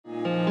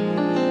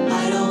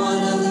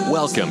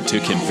Welcome to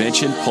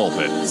Convention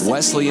Pulpit,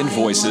 Wesleyan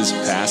Voices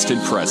Past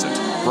and Present,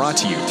 brought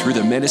to you through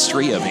the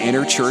Ministry of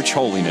Interchurch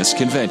Holiness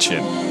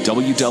Convention,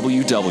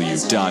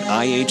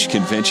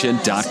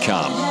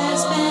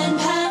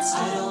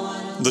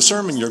 www.ihconvention.com. The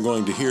sermon you're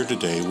going to hear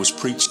today was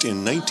preached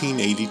in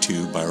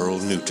 1982 by Earl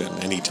Newton,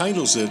 and he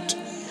titles it,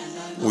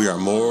 "We Are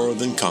More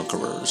Than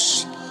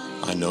Conquerors."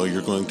 I know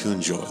you're going to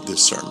enjoy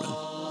this sermon.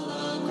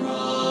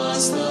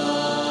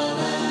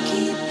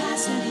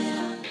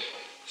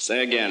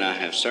 Say again, I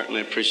have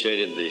certainly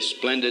appreciated the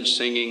splendid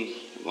singing,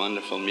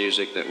 wonderful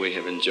music that we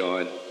have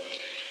enjoyed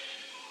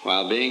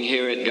while being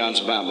here at God's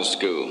Bible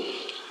School.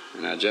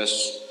 And I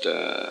just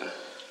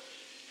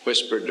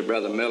whispered to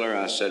Brother Miller,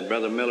 I said,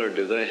 "Brother Miller,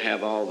 do they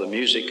have all the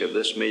music of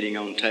this meeting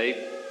on tape?"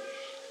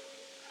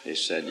 He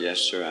said,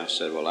 "Yes, sir." I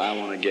said, "Well, I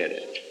want to get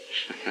it."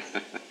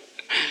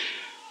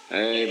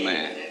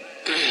 Amen.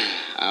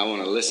 I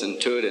want to listen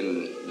to it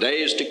in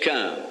days to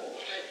come.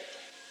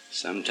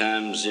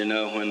 Sometimes,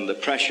 when the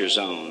pressure's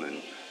on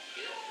and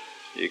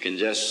you can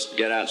just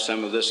get out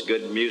some of this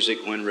good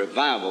music when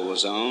revival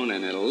was on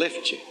and it'll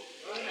lift you.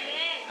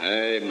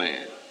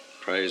 Amen.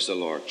 Praise the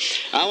Lord.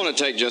 I want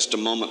to take just a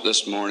moment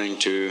this morning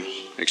to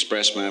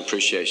express my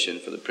appreciation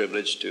for the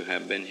privilege to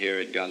have been here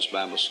at God's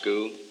Bible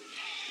School.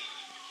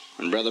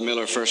 When Brother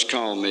Miller first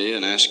called me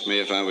and asked me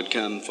if I would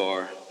come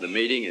for the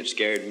meeting, it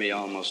scared me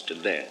almost to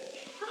death.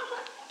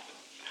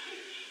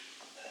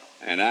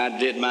 And I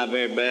did my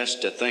very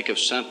best to think of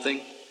something,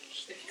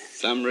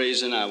 some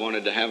reason I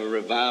wanted to have a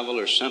revival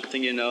or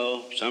something,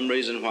 some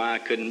reason why I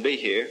couldn't be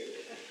here.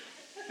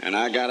 And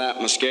I got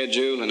out my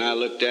schedule and I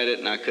looked at it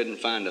and I couldn't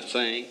find a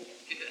thing.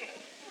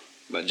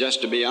 But just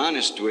to be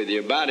honest with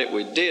you about it,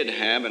 we did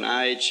have an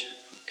IH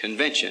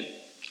convention,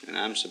 and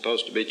I'm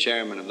supposed to be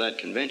chairman of that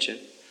convention.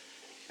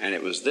 And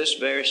it was this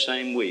very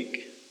same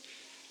week.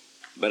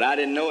 But I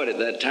didn't know it at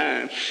that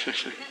time.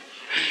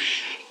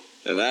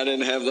 And I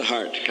didn't have the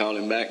heart to call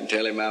him back and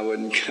tell him I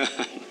wouldn't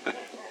come.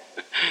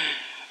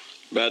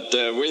 But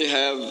we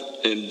have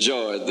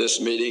enjoyed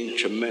this meeting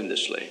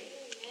tremendously.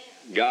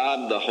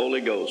 God, the Holy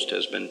Ghost,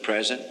 has been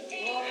present.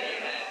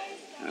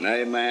 And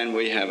amen,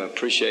 we have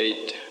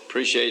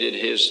appreciated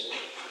His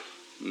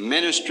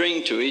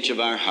ministering to each of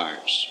our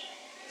hearts.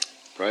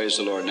 Praise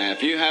the Lord. Now,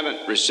 if you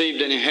haven't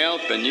received any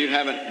help and you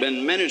haven't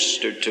been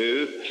ministered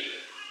to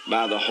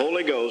by the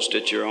Holy Ghost,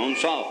 it's your own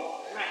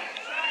fault,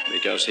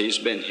 because He's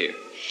been here.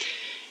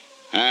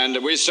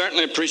 And we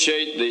certainly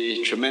appreciate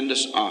the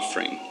tremendous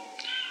offering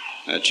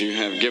that you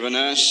have given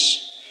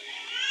us.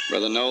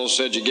 Brother Noel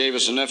said you gave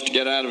us enough to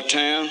get out of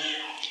town.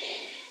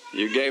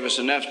 You gave us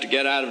enough to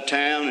get out of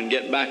town and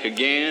get back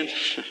again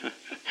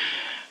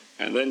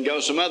and then go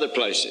some other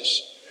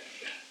places.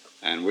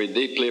 And we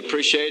deeply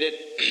appreciate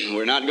it.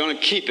 We're not going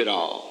to keep it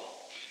all.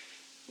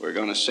 We're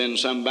going to send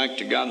some back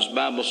to God's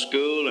Bible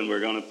School, and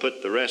we're going to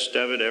put the rest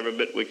of it, every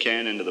bit we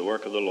can, into the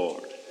work of the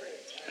Lord.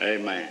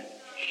 Amen.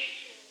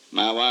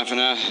 My wife and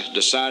I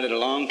decided a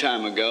long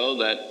time ago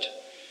that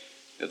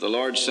if the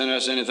Lord sent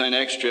us anything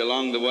extra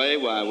along the way,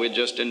 why, we'd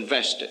just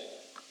invest it.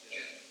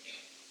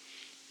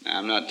 Now,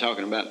 I'm not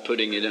talking about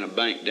putting it in a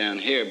bank down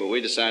here, but we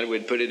decided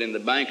we'd put it in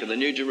the bank of the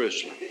New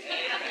Jerusalem.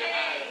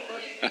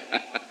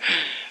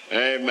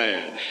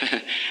 Amen.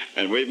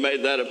 And we've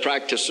made that a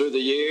practice through the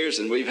years,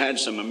 and we've had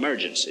some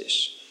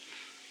emergencies.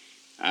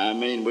 I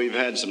mean, we've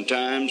had some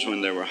times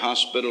when there were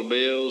hospital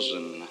bills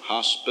and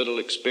hospital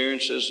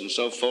experiences and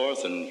so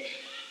forth, and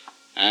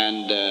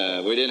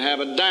we didn't have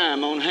a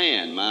dime on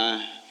hand.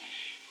 My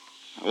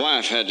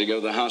wife had to go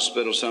to the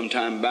hospital some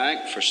time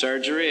back for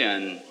surgery,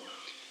 and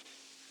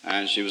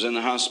she was in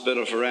the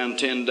hospital for around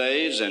 10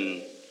 days,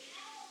 and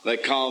they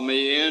called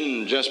me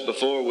in just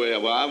before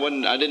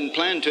I didn't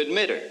plan to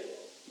admit her.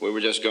 We were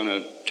just going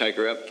to take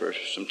her up for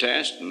some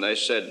tests, and they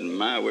said,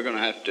 we're going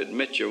to have to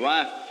admit your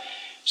wife.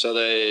 So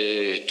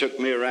they took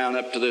me around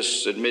up to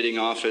this admitting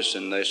office,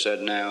 and they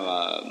said,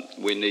 now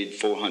we need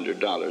 $400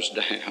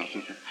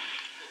 down.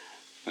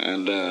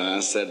 And I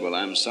said, well,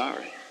 I'm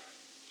sorry.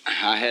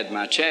 I had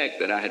my check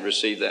that I had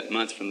received that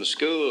month from the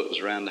school. It was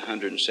around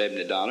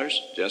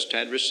 $170, just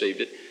had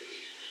received it.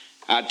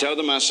 I told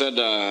them, I said,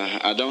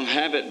 I don't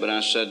have it, but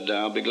I said,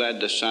 I'll be glad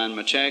to sign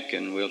my check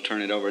and we'll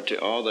turn it over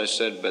to all. They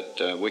said, but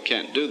we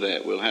can't do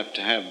that. We'll have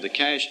to have the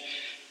cash.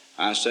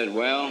 I said,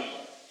 well,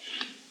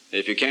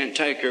 if you can't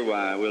take her,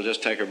 why, we'll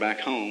just take her back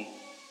home.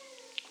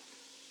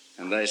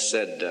 And they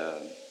said,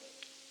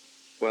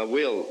 well,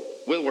 we'll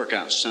work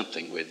out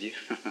something with you.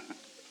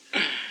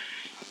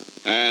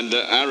 And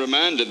I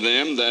reminded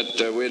them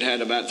that we'd had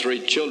about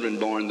 3 children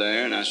born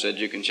there, and I said,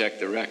 you can check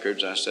the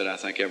records. I said, I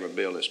think every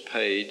bill is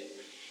paid.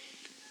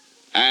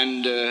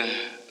 And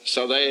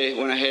so they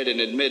went ahead and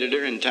admitted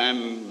her, and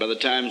by the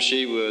time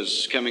she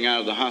was coming out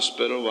of the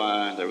hospital,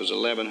 why, there was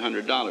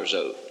 $1,100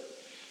 owed.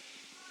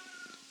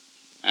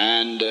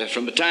 And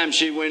from the time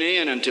she went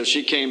in until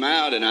she came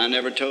out, and I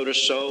never told her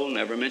so,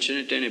 never mentioned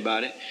it to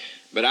anybody,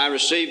 but I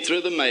received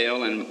through the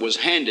mail and was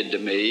handed to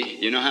me,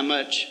 you know how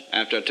much?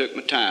 After I took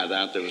my tithe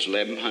out, there was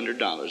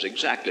 $1,100,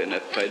 exactly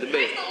enough to pay the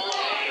bill.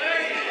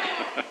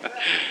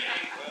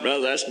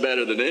 Brother, that's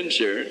better than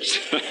insurance.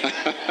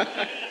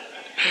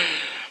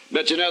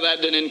 But you know,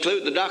 that didn't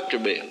include the doctor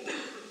bill.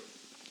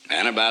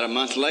 And about a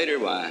month later,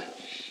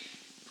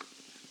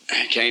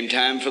 it came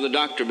time for the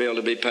doctor bill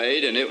to be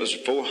paid, and it was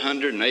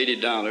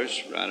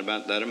 $480, right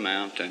about that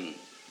amount. And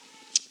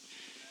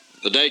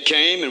the day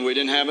came, and we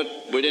didn't have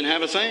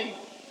a thing.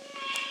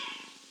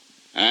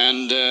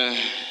 And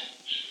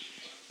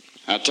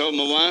I told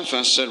my wife,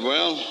 I said,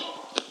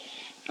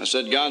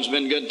 God's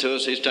been good to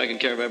us. He's taken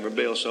care of every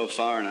bill so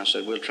far. And I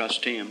said, we'll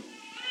trust him.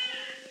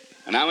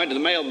 And I went to the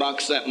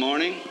mailbox that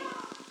morning,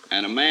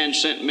 and a man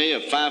sent me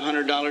a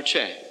 $500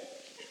 check.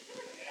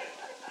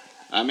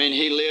 I mean,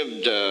 he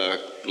lived a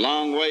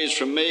long ways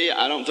from me.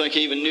 I don't think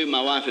he even knew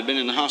my wife had been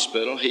in the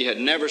hospital. He had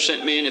never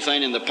sent me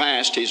anything in the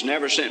past. He's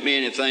never sent me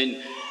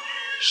anything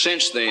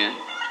since then.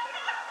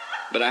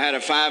 But I had a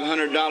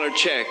 $500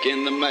 check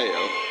in the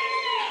mail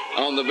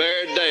on the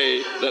very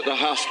day that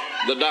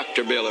the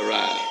doctor bill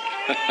arrived.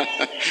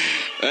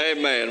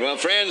 Amen. Well,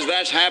 friends,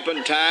 that's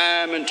happened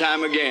time and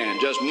time again,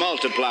 just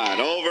multiplied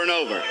over and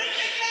over.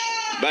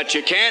 But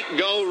you can't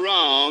go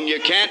wrong. You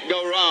can't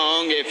go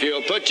wrong if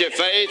you'll put your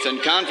faith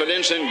and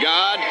confidence in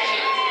God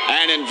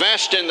and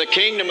invest in the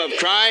kingdom of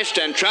Christ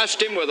and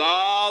trust him with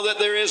all that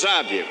there is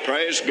of you.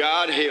 Praise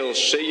God, he'll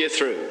see you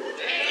through.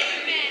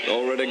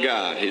 Glory to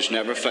God. He's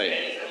never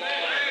failed.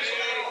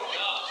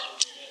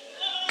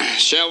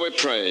 Shall we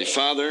pray?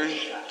 Father,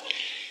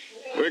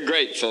 we're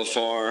grateful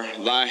for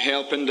thy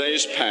help in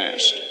days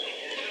past.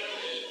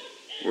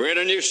 We're in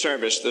a new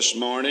service this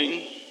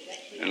morning,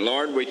 and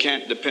Lord, we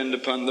can't depend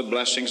upon the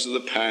blessings of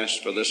the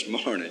past for this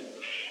morning,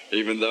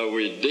 even though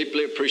we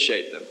deeply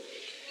appreciate them.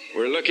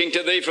 We're looking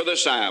to thee for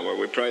this hour.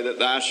 We pray that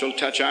thou shalt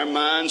touch our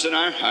minds and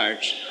our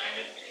hearts.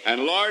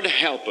 And Lord,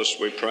 help us,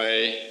 we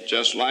pray,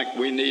 just like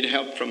we need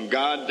help from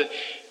God,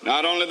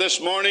 not only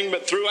this morning,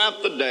 but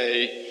throughout the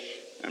day.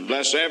 And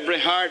bless every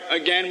heart,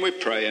 again we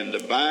pray, in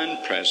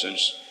divine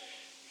presence,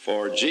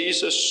 for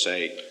Jesus'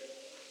 sake.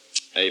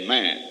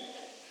 Amen.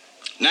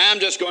 Now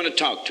I'm just going to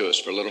talk to us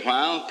for a little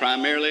while,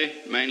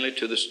 mainly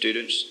to the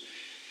students.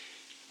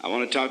 I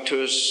want to talk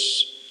to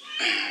us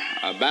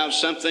about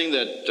something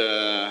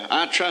that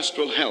I trust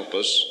will help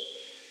us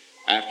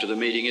after the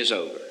meeting is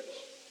over.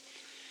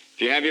 If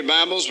you have your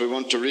Bibles, we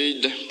want to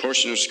read a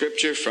portion of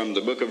Scripture from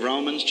the book of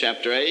Romans,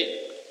 chapter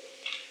 8.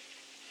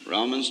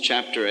 Romans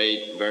chapter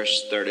 8,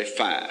 verse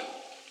 35.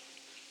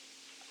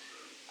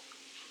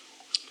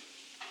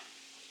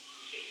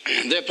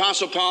 The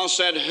Apostle Paul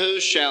said,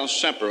 who shall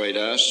separate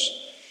us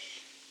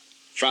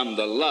from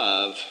the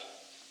love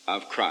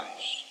of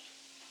Christ?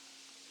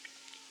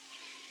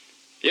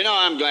 You know,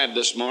 I'm glad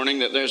this morning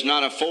that there's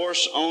not a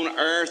force on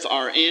earth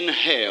or in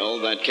hell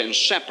that can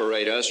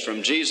separate us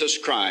from Jesus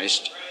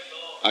Christ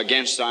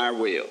against our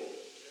will.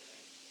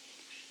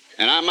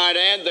 And I might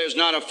add, there's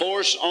not a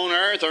force on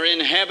earth or in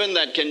heaven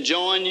that can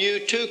join you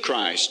to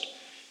Christ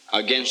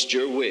against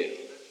your will.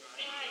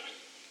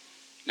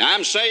 Now,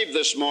 I'm saved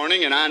this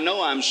morning, and I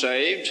know I'm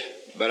saved,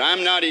 but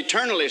I'm not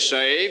eternally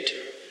saved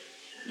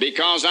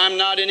because I'm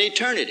not in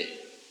eternity.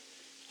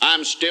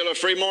 I'm still a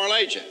free moral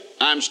agent.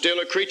 I'm still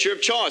a creature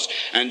of choice.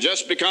 And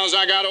just because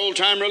I got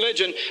old-time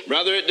religion,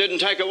 brother, it didn't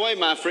take away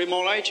my free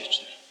moral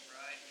agency.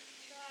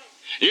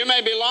 You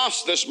may be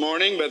lost this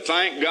morning, but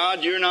thank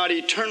God you're not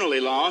eternally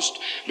lost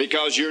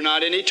because you're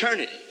not in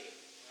eternity.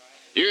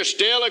 You're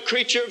still a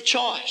creature of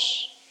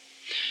choice.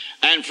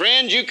 And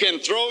friends, you can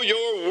throw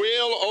your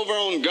will over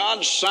on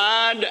God's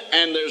side,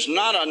 and there's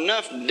not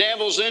enough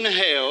devils in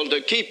hell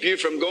to keep you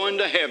from going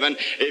to heaven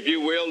if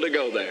you will to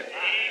go there.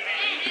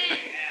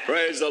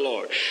 Praise the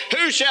Lord.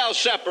 Who shall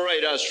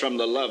separate us from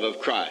the love of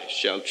Christ?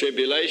 Shall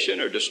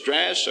tribulation or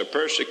distress or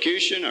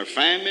persecution or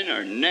famine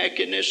or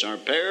nakedness or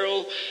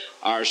peril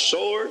or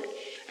sword?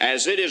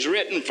 As it is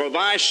written, for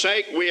thy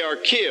sake we are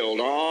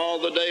killed all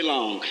the day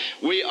long.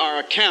 We are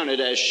accounted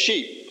as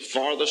sheep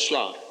for the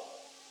slaughter.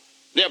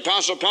 The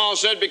Apostle Paul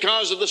said,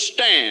 because of the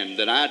stand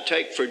that I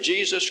take for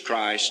Jesus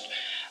Christ,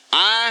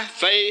 I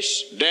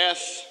face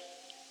death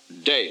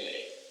daily.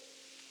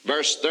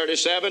 Verse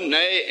 37,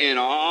 nay, in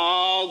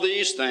all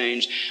these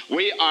things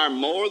we are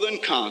more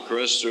than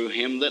conquerors through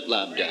him that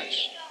loved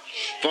us.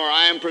 For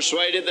I am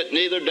persuaded that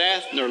neither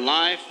death, nor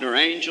life, nor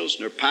angels,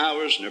 nor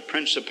powers, nor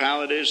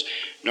principalities,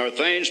 nor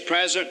things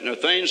present, nor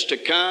things to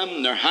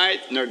come, nor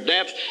height, nor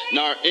depth,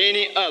 nor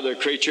any other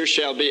creature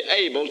shall be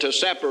able to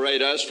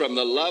separate us from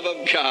the love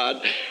of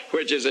God,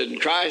 which is in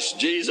Christ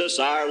Jesus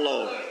our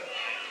Lord.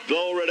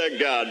 Glory to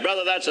God.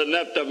 Brother, that's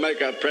enough to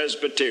make a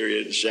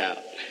Presbyterian shout.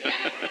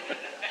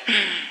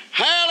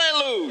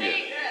 Hallelujah.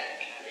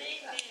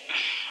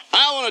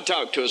 I want to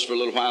talk to us for a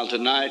little while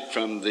tonight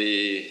from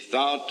the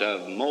thought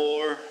of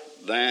more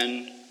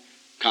than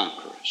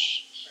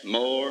conquerors.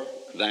 More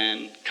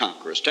than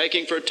conquerors.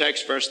 Taking for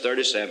text verse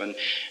 37,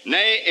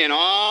 nay, in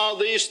all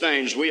these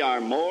things we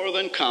are more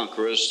than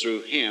conquerors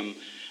through him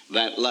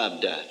that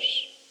loved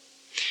us.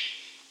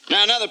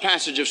 Now another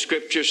passage of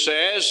Scripture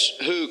says,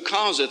 who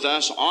causeth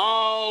us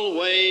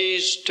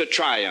always to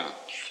triumph.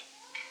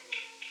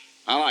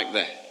 I like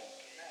that.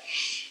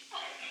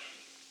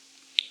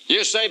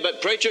 You say,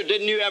 but preacher,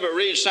 didn't you ever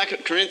read 2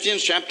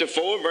 Corinthians chapter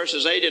 4,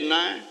 verses 8 and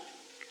 9?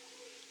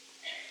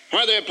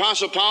 Where the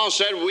Apostle Paul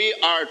said, we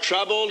are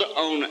troubled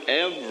on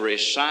every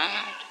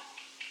side.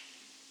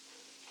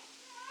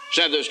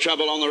 Said there's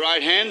trouble on the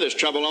right hand, there's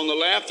trouble on the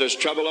left, there's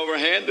trouble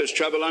overhead, there's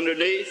trouble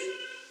underneath.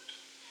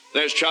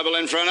 There's trouble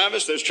in front of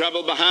us, there's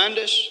trouble behind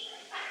us.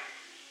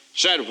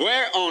 Said,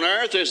 where on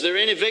earth is there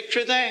any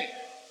victory there?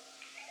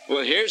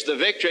 Well, here's the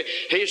victory.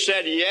 He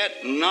said,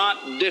 yet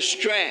not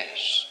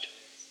distressed.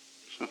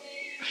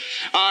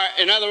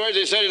 In other words,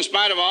 he said, in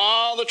spite of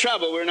all the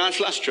trouble, we're not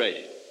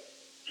frustrated.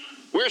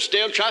 We're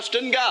still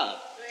trusting God.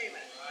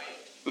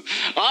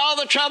 All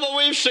the trouble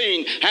we've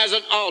seen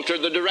hasn't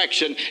altered the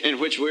direction in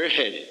which we're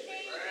headed.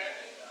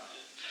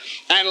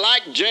 And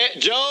like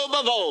Job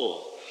of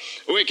old,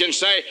 we can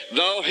say,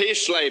 though he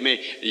slay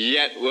me,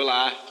 yet will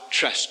I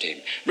trust him.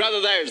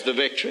 Brother, there's the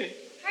victory.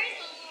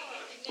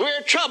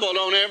 We're troubled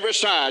on every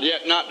side,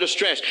 yet not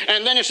distressed.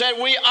 And then he said,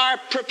 we are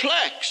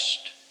perplexed.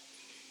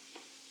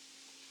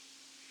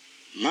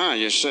 My,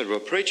 you said, well,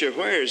 preacher,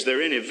 where is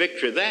there any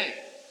victory there?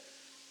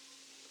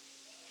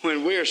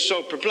 When we're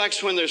so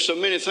perplexed, when there's so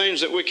many things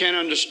that we can't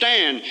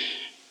understand,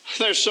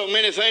 there's so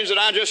many things that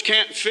I just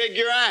can't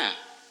figure out.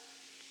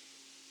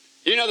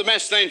 You know, the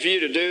best thing for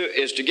you to do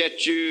is to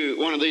get you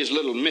one of these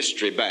little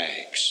mystery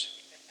bags.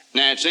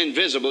 Now, it's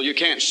invisible, you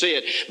can't see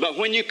it, but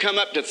when you come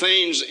up to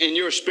things in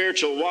your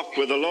spiritual walk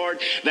with the Lord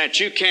that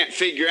you can't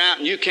figure out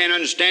and you can't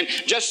understand,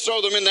 just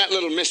throw them in that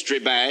little mystery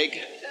bag.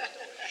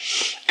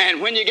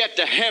 And when you get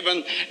to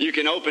heaven, you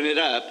can open it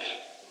up,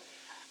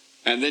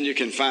 and then you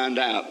can find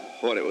out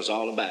what it was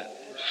all about.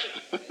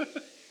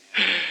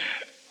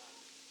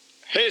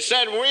 He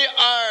said, we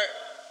are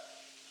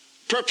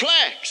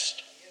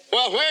perplexed.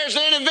 Well, where's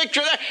there any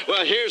victory there?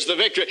 Well, here's the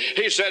victory.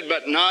 He said,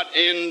 but not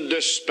in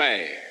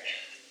despair.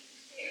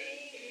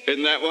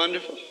 Isn't that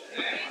wonderful?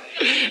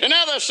 In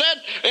other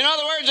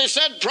words, he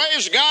said,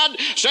 praise God,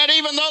 said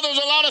even though there's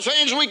a lot of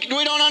things we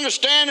don't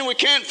understand and we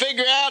can't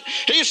figure out,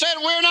 he said,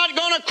 we're not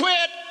going to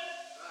quit.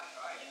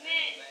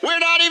 We're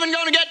not even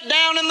going to get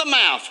down in the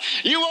mouth.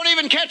 You won't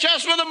even catch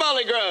us with the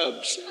bully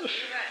grubs.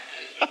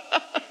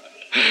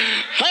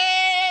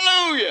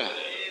 Hallelujah.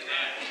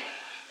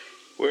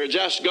 We're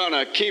just going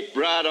to keep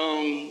right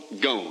on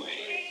going.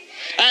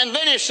 And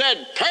then he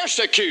said,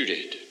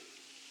 persecuted.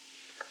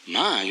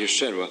 My, you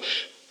said, well,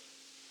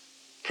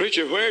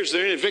 preacher, where's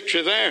there any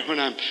victory there when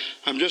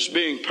I'm just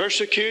being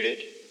persecuted?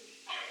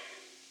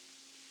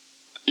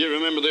 You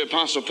remember the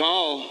Apostle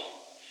Paul?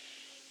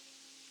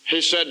 He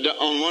said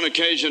on one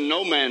occasion,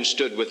 no man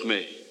stood with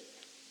me.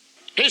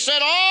 He said,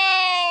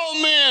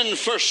 all men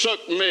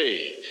forsook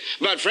me.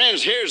 But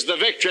friends, here's the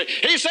victory.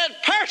 He said,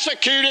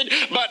 persecuted,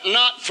 but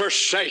not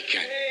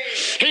forsaken.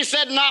 He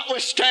said,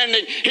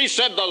 notwithstanding, he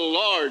said, the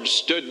Lord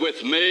stood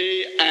with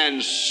me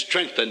and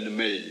strengthened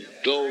me.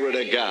 Glory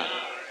to God.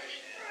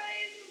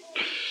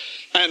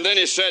 And then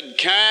he said,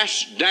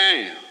 cast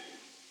down.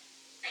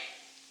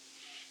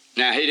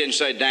 Now, he didn't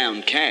say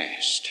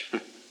downcast.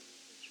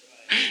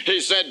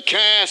 He said,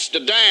 cast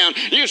down.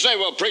 You say,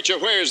 well, preacher,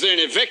 where is there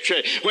any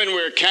victory when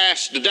we're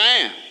cast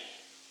down?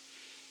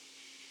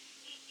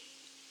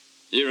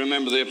 You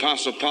remember the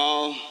Apostle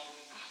Paul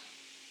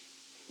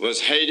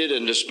was hated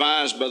and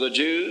despised by the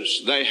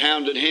Jews. They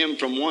hounded him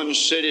from one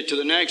city to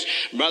the next.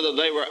 Brother,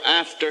 they were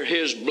after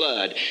his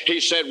blood. He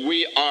said,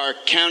 we are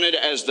counted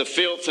as the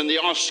filth and the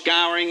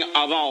offscouring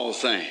of all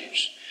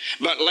things.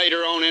 But later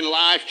on in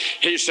life,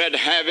 he said,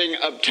 having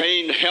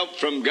obtained help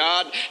from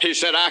God, he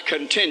said, I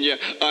continue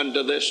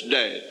unto this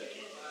day.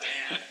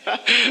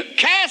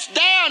 Cast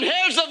down,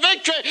 here's the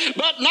victory,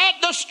 but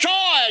not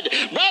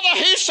destroyed. Brother,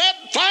 he said,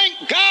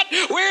 thank God,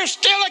 we're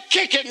still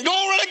a-kicking.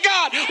 Glory to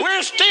God.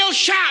 We're still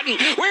shouting.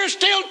 We're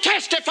still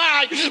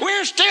testifying.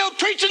 We're still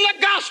preaching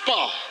the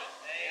gospel.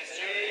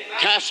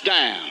 Cast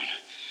down,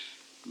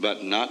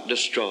 but not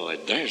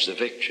destroyed. There's the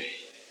victory.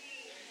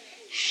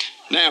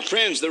 Now,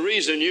 friends, the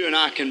reason you and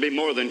I can be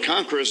more than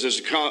conquerors is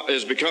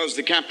because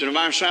the captain of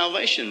our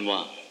salvation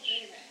was.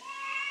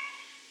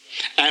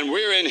 And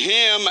we're in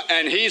him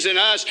and he's in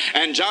us.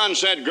 And John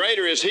said,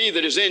 greater is he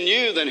that is in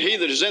you than he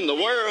that is in the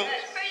world.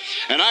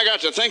 And I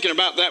got to thinking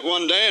about that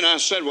one day and I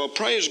said, well,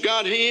 praise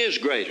God, he is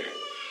greater.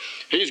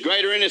 He's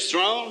greater in his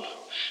throne.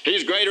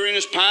 He's greater in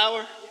his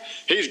power.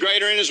 He's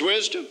greater in his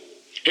wisdom.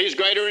 He's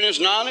greater in his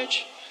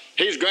knowledge.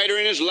 He's greater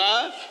in his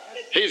love.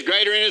 He's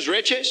greater in his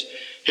riches.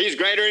 He's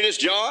greater in his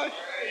joy.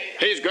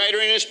 He's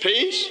greater in his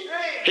peace.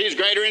 He's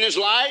greater in his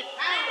light.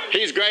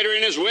 He's greater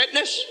in his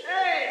witness.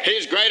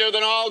 He's greater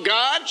than all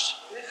gods.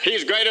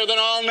 He's greater than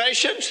all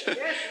nations.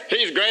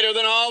 He's greater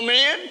than all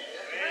men.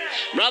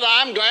 Brother,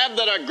 I'm glad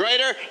that a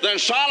greater than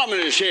Solomon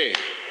is here.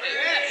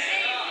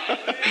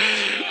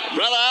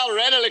 Brother, I'll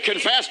readily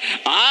confess,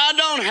 I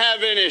don't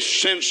have any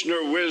sense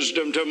nor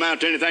wisdom to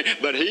amount to anything,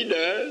 but he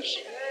does.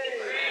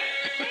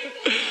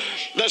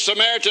 The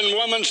Samaritan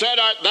woman said,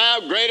 art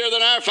thou greater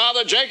than our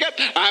father Jacob?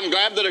 I'm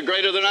glad that a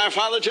greater than our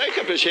father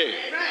Jacob is here.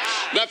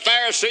 The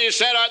Pharisees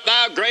said, art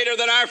thou greater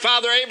than our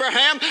father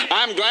Abraham?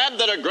 I'm glad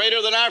that a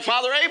greater than our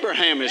father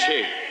Abraham is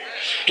here.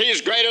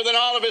 He's greater than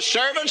all of his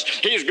servants.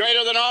 He's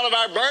greater than all of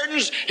our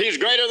burdens. He's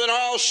greater than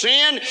all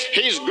sin.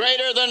 He's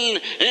greater than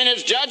in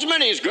his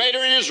judgment. He's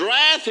greater in his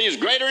wrath. He's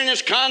greater in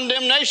his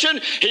condemnation.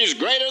 He's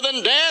greater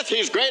than death.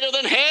 He's greater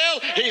than hell.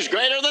 He's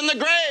greater than the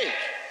grave.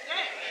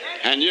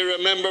 And you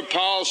remember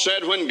Paul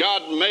said when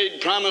God made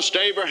promise to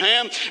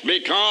Abraham,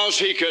 because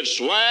he could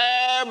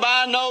swear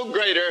by no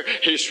greater,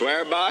 he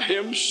swore by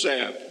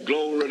himself.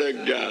 Glory to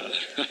God.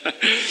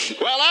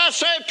 Well, I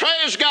say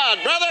praise God,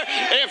 brother.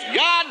 If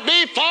God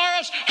be for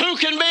us, who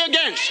can be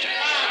against us?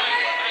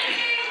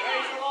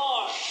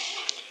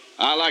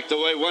 I like the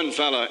way one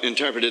fellow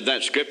interpreted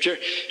that scripture.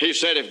 He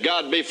said, if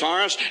God be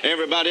for us,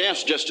 everybody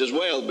else just as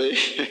well be.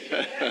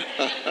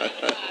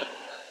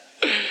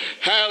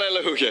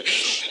 Hallelujah.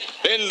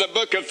 In the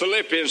book of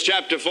Philippians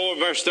chapter 4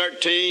 verse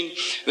 13,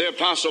 the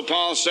Apostle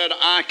Paul said,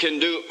 I can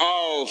do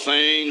all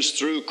things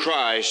through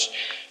Christ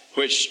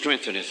which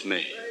strengtheneth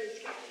me.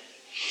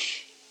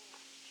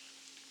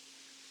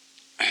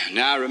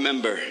 Now I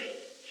remember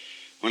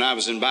when I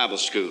was in Bible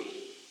school.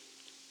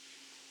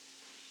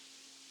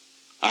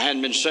 I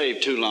hadn't been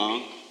saved too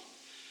long.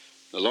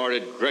 The Lord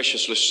had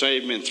graciously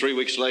saved me, and 3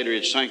 weeks later He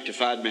had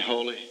sanctified me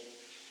wholly.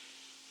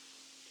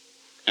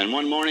 And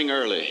one morning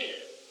early,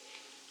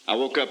 I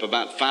woke up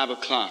about 5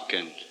 o'clock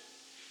and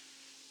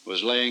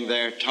was laying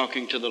there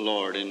talking to the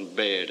Lord in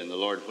bed, and the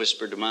Lord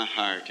whispered to my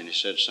heart, and He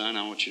said, son,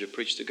 I want you to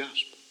preach the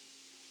gospel.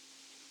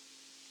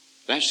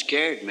 That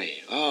scared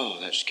me. Oh,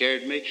 that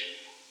scared me.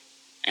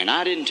 And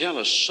I didn't tell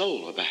a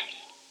soul about it.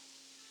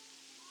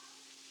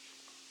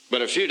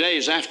 But a few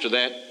days after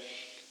that,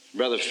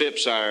 Brother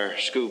Phipps, our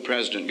school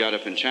president, got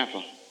up in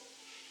chapel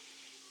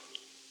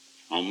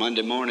on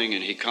Monday morning,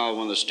 and he called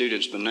one of the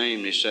students by name,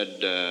 and he said,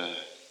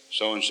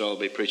 so-and-so will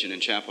be preaching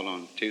in chapel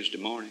on Tuesday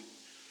morning.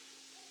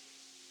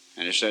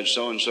 And he said,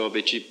 so-and-so will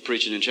be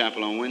preaching in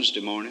chapel on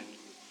Wednesday morning.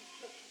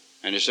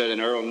 And he said,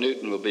 and Earl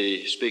Newton will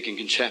be speaking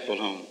in chapel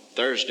on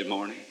Thursday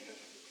morning.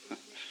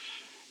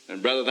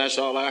 And brother, that's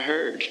all I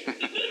heard.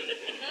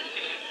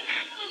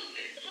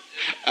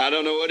 I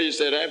don't know what he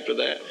said after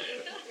that.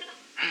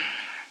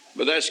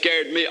 But that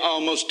scared me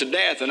almost to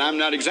death, and I'm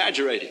not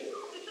exaggerating.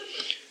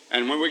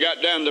 And when we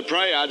got down to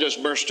pray, I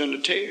just burst into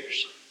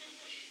tears.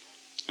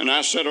 And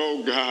I said,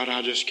 oh God,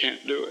 I just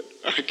can't do it.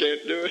 I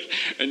can't do it.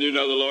 And you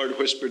know, the Lord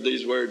whispered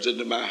these words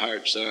into my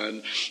heart,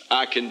 son.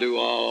 I can do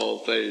all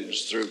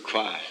things through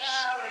Christ,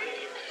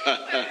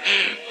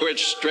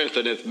 which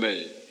strengtheneth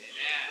me.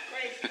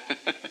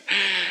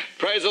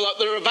 Praise the Lord.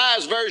 The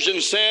Revised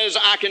Version says,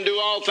 I can do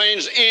all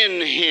things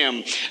in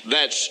Him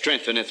that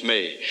strengtheneth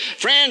me.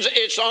 Friends,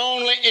 it's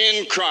only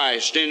in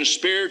Christ, in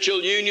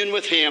spiritual union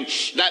with Him,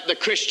 that the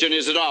Christian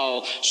is at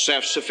all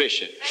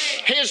self-sufficient.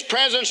 His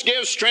presence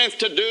gives strength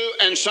to do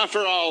and suffer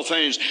all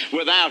things.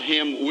 Without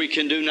Him, we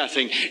can do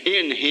nothing.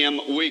 In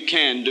Him, we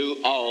can do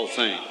all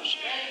things.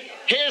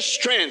 His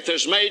strength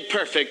is made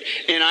perfect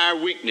in our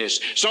weakness.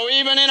 So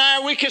even in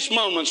our weakest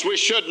moments, we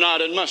should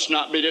not and must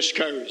not be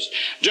discouraged.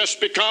 Just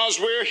because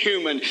we're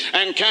human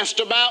and cast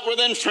about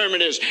with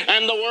infirmities,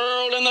 and the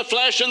world and the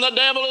flesh and the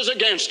devil is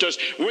against us,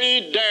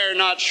 we dare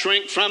not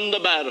shrink from the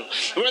battle.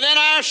 Within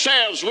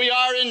ourselves, we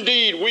are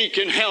indeed weak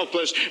and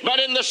helpless, but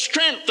in the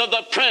strength of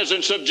the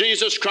presence of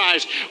Jesus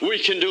Christ, we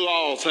can do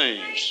all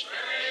things.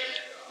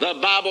 The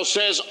Bible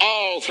says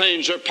all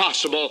things are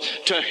possible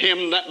to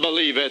him that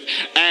believeth,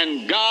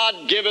 and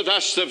God giveth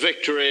us the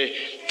victory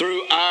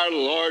through our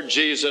Lord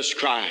Jesus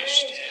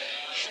Christ.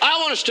 I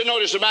want us to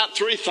notice about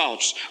 3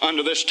 thoughts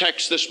under this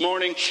text this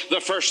morning. The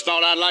first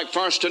thought I'd like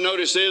for us to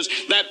notice is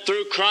that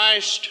through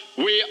Christ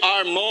we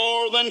are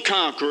more than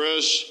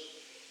conquerors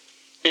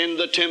in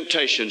the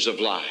temptations of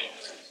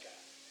life.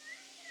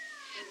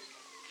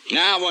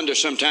 Now I wonder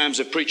sometimes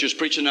if preachers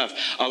preach enough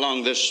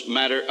along this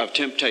matter of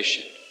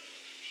temptation.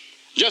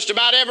 Just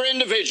about every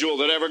individual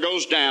that ever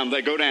goes down,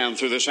 they go down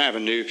through this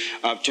avenue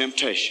of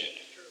temptation.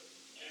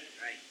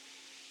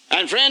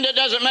 And friend, it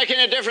doesn't make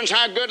any difference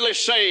how goodly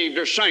saved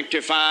or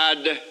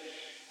sanctified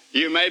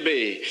you may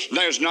be.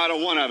 There's not a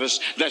one of us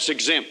that's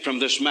exempt from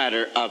this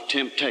matter of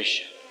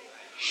temptation.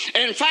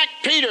 In fact,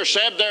 Peter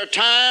said there are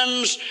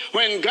times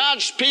when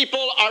God's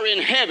people are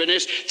in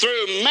heaviness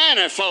through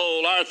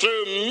manifold or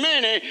through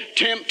many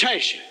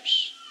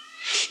temptations.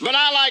 But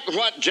I like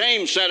what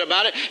James said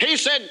about it. He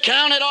said,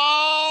 count it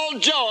all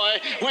joy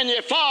when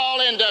you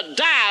fall into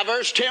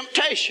divers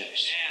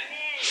temptations.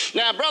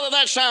 Now, brother,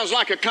 that sounds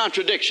like a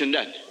contradiction,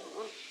 doesn't it?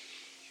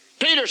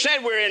 Peter said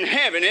we're in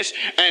heaviness,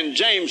 and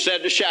James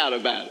said to shout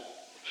about it.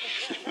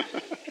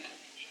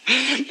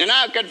 And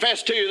I'll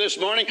confess to you this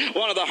morning,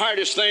 one of the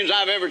hardest things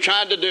I've ever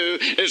tried to do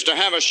is to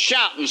have a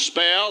shouting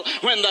spell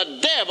when the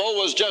devil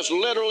was just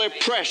literally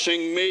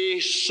pressing me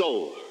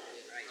sore.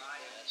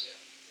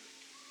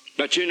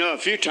 But you know, a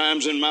few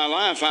times in my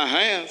life I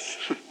have.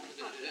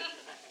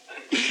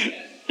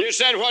 You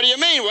said, what do you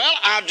mean? Well,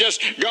 I've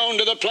just gone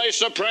to the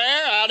place of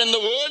prayer out in the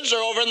woods or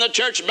over in the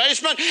church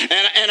basement,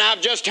 and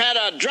I've just had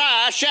a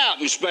dry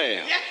shouting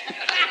spell.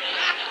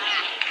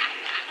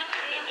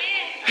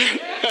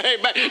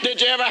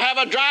 Did you ever have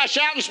a dry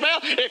shouting spell?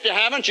 If you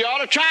haven't, you ought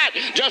to try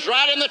it. Just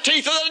right in the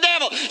teeth of the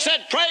devil.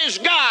 Said, praise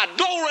God,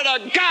 glory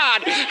to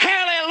God,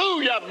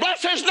 hallelujah,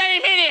 bless his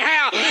name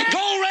anyhow,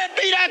 glory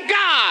be to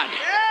God.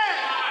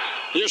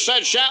 You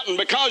said shouting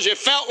because you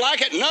felt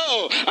like it?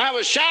 No, I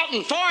was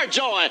shouting for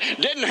joy.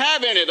 Didn't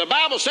have any. The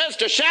Bible says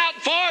to shout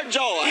for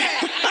joy.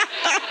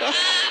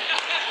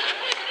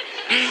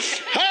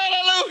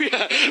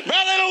 Hallelujah.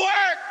 Brother, it'll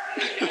work.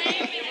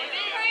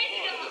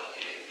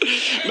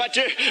 But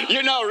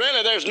you know,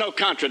 really, there's no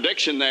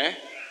contradiction there.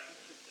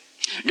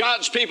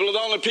 God's people are the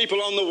only people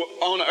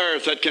on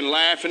earth that can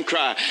laugh and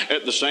cry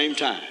at the same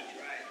time.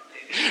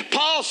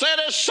 Paul said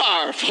it's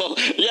sorrowful,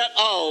 yet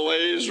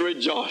always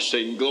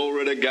rejoicing.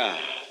 Glory to God.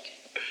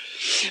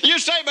 You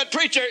say, but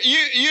preacher,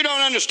 you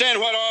don't understand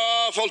what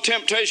awful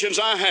temptations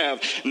I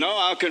have. No,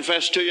 I'll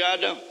confess to you I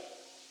don't.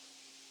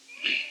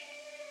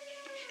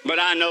 But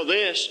I know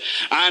this.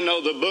 I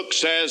know the book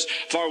says,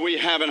 for we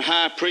have an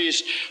high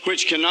priest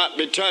which cannot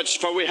be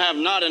touched, for we have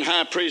not an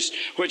high priest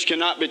which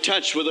cannot be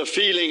touched with the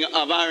feeling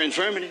of our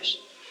infirmities,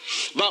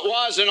 but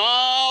was in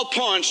all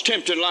points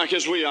tempted like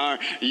as we are,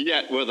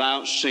 yet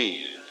without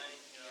sin.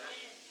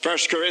 1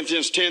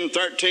 Corinthians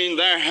 10:13,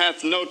 there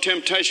hath no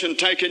temptation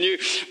taken you,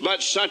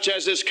 but such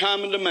as is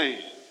common to man.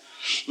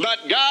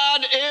 But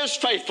God is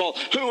faithful,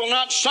 who will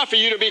not suffer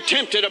you to be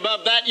tempted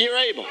above that you're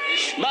able,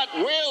 but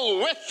will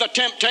with the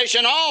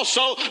temptation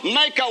also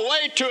make a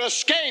way to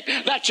escape,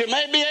 that you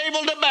may be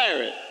able to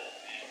bear it.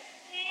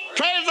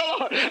 Praise the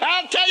Lord.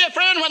 I'll tell you,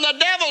 friend, when the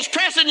devil's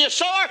pressing you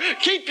sore,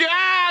 keep your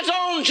eyes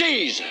on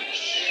Jesus.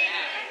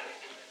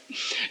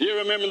 You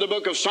remember the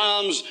book of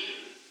Psalms,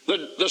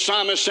 the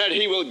psalmist said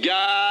he will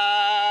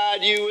guide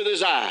you with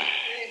his eye.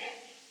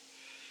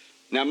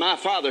 Now, my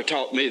father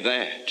taught me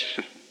that.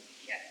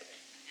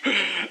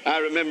 I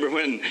remember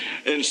when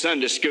in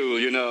Sunday school,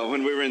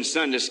 when we were in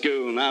Sunday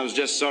school, and I was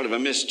just sort of a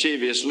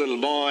mischievous little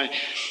boy,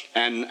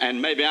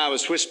 and maybe I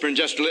was whispering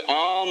just a little.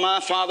 All my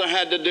father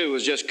had to do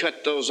was just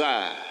cut those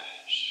eyes,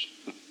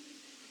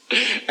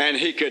 and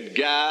he could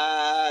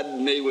guide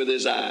me with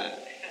his eye.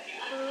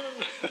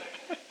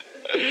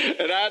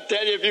 And I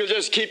tell you, if you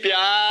just keep your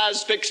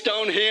eyes fixed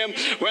on him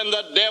when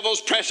the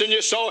devil's pressing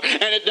you sore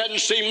and it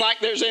doesn't seem like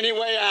there's any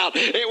way out,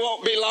 it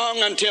won't be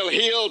long until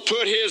he'll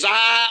put his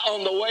eye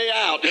on the way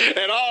out.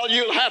 And all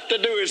you'll have to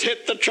do is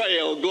hit the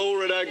trail.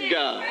 Glory to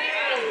God.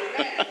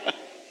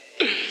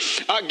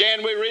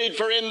 Again, we read,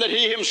 for in that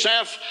he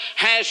himself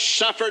has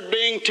suffered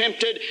being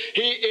tempted,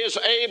 he is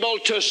able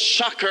to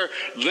succor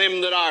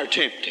them that are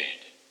tempted.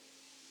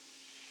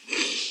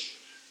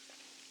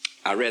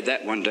 I read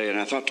that one day and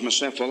I thought to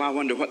myself, well, I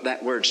wonder what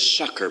that word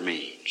succor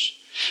means.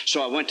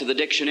 So I went to the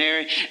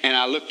dictionary and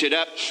I looked it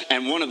up,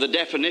 and one of the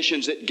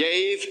definitions it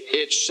gave,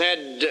 it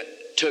said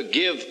to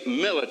give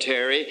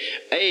military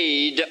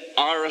aid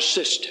or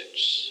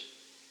assistance.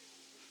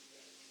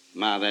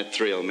 My, that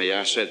thrilled me.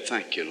 I said,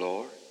 thank you,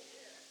 Lord.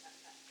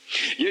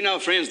 You know,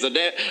 friends,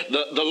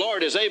 the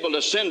Lord is able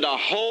to send a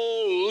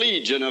whole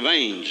legion of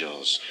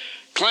angels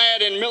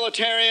clad in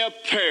military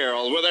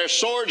apparel, with their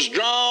swords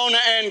drawn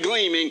and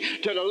gleaming,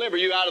 to deliver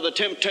you out of the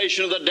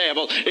temptation of the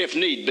devil, if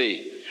need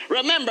be.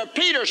 Remember,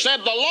 Peter said,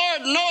 the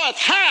Lord knoweth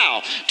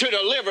how to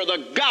deliver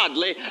the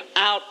godly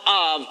out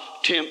of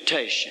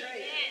temptation.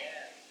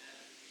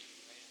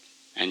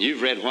 And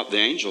you've read what the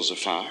angels are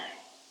for.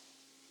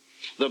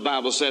 The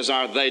Bible says,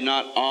 are they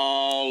not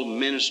all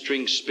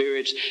ministering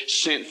spirits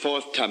sent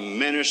forth to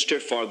minister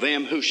for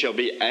them who shall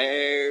be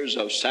heirs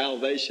of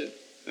salvation?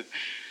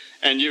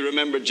 And you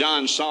remember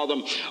John saw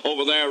them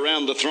over there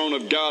around the throne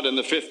of God in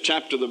the 5th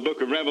chapter of the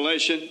book of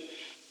Revelation.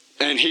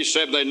 And he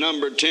said they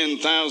numbered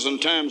 10,000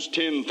 times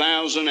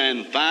 10,000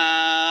 and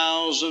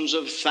thousands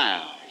of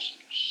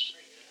thousands.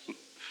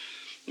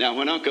 Now,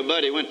 when Uncle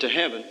Buddy went to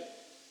heaven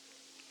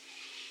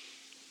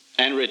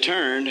and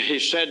returned, he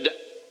said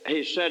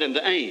in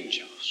the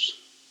angels,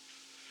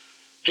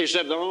 he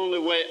said the only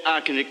way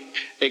I can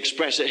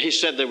express it, he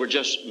said there were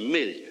just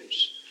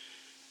millions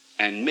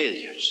and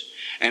millions.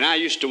 And I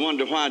used to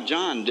wonder why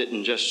John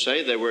didn't just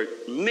say there were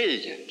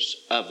millions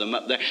of them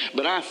up there.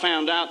 But I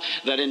found out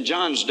that in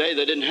John's day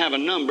they didn't have a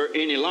number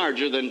any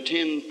larger than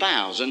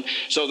 10,000.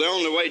 So the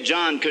only way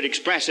John could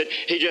express it,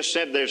 he just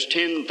said there's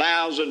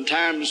 10,000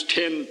 times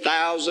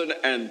 10,000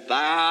 and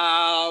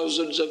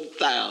thousands of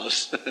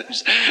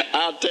thousands.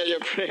 I'll tell you,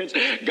 friends,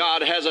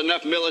 God has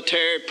enough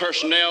military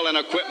personnel and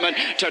equipment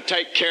to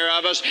take care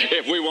of us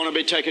if we want to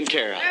be taken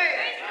care of.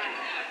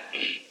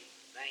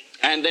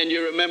 And then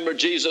you remember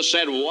Jesus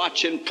said,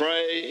 watch and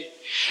pray,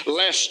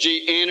 lest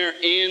ye enter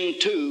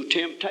into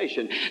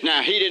temptation.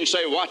 Now, he didn't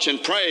say watch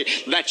and pray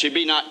that ye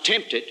be not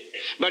tempted,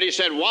 but he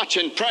said watch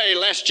and pray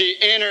lest ye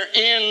enter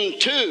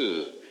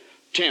into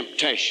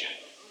temptation.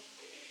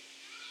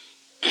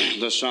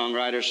 The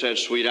songwriter said,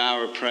 sweet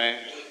hour of prayer,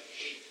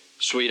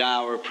 Sweet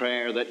hour of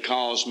prayer that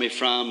calls me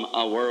from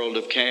a world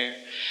of care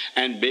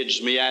and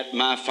bids me at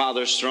my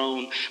Father's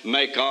throne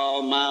make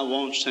all my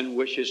wants and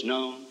wishes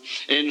known.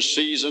 In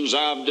seasons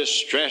of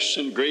distress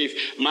and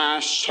grief, my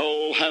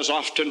soul has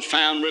often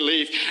found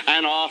relief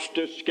and oft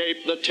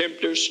escaped the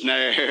tempter's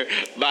snare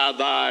by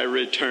thy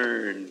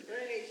return.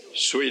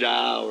 Sweet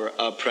hour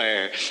of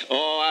prayer.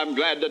 Oh, I'm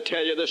glad to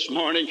tell you this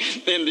morning,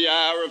 in the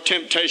hour of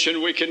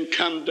temptation, we can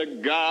come to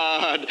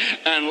God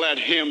and let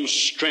Him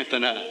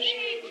strengthen us.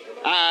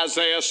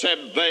 Isaiah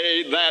said,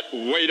 they that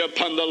wait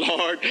upon the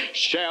Lord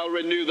shall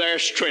renew their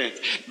strength.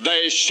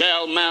 They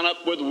shall mount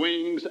up with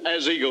wings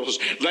as eagles.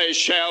 They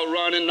shall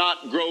run and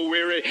not grow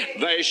weary.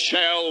 They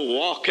shall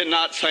walk and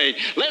not faint.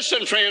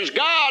 Listen, friends,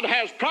 God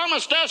has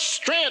promised us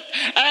strength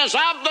as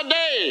of the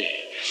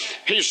day.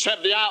 He said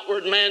the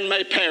outward man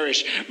may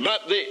perish,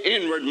 but the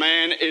inward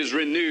man is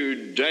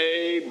renewed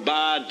day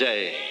by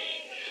day.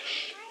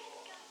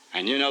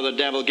 And you know the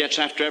devil gets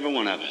after every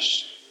one of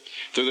us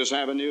through this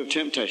avenue of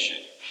temptation.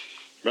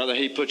 Brother,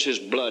 he puts his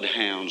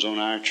bloodhounds on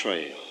our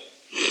trail.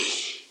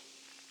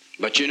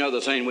 But you know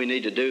the thing we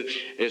need to do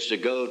is to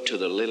go to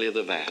the lily of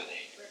the valley.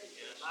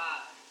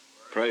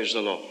 Praise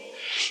the Lord.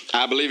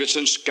 I believe it's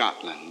in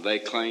Scotland. They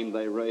claim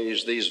they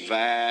raise these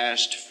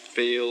vast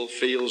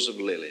fields of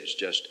lilies,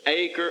 just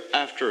acre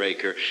after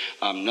acre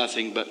of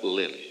nothing but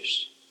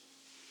lilies.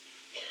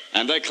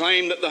 And they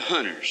claim that the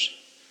hunters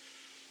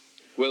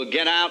will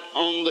get out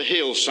on the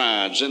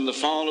hillsides in the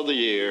fall of the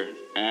year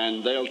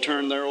and they'll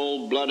turn their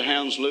old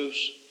bloodhounds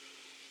loose,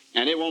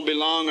 and it won't be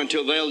long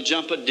until they'll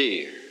jump a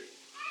deer.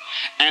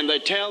 And they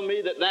tell me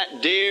that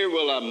that deer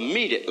will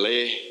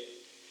immediately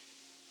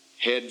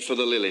head for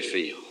the lily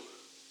field.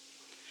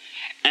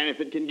 And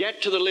if it can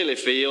get to the lily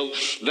field,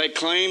 they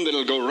claim that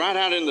it'll go right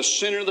out in the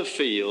center of the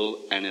field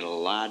and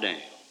it'll lie down.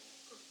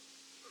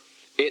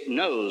 It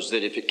knows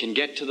that if it can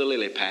get to the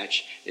lily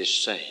patch,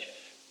 it's safe.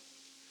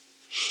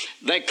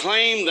 They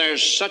claim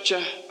there's such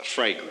a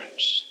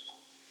fragrance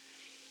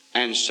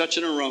and such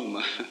an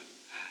aroma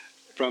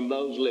from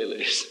those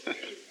lilies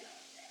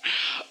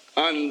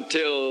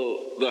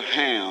until the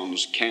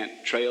hounds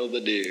can't trail the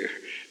deer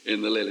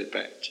in the lily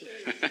patch.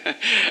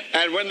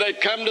 And when they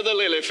come to the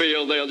lily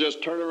field, they'll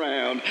just turn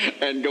around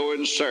and go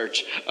in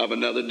search of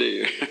another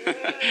deer.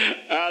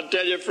 I'll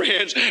tell you,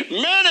 friends,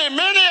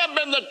 many have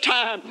been the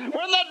time when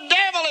the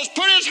devil has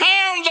put his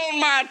hounds on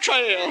my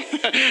trail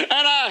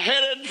and I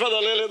headed for the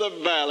lily of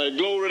the valley.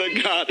 Glory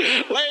to God.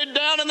 Laid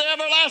down in the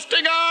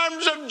everlasting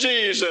arms of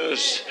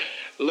Jesus.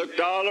 Looked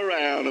all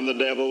around and the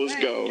devil was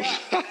gone.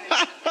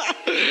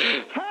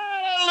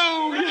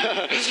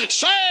 Hallelujah.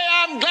 Say,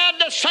 I'm glad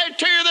to say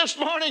to you this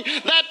morning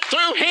that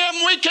through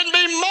Him we can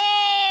be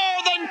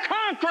more than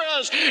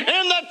conquerors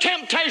in the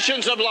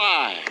temptations of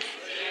life.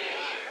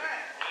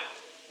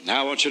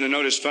 Now I want you to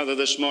notice further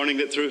this morning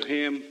that through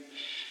Him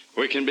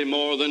we can be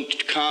more than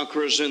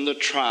conquerors in the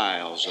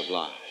trials of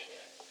life.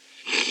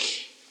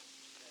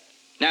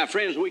 Now,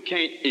 friends, we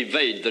can't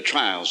evade the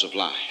trials of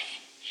life.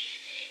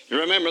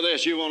 Remember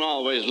this, you won't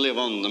always live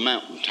on the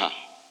mountaintop.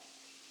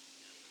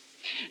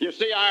 You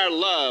see, our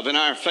love and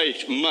our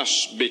faith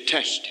must be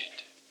tested.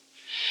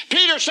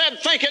 Peter said,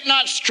 think it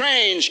not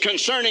strange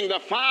concerning the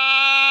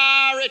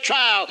fiery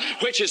trial,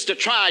 which is to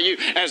try you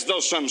as though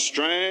some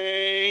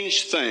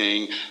strange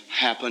thing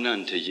happen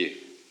unto you.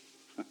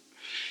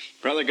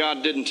 Brother,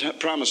 God didn't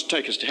promise to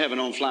take us to heaven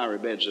on flowery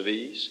beds of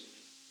ease.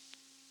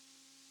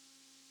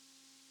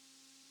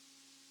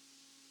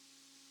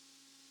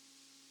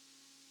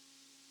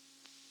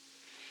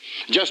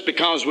 Just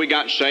because we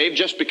got saved,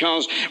 just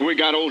because we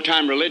got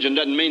old-time religion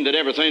doesn't mean that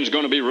everything's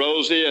going to be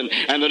rosy and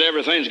that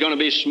everything's going to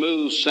be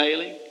smooth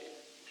sailing.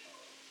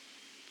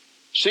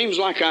 Seems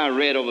like I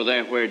read over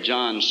there where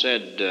John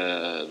said,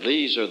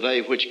 these are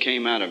they which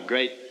came out of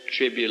great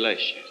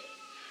tribulation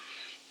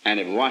and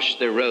have washed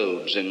their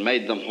robes and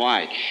made them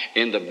white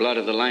in the blood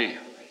of the Lamb.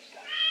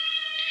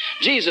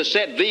 Jesus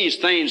said, these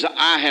things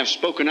I have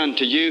spoken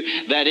unto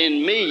you, that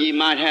in me ye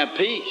might have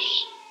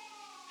peace.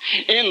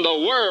 In the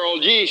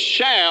world ye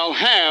shall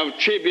have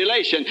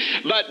tribulation,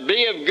 but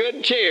be of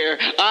good cheer,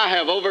 I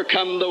have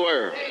overcome the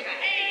world.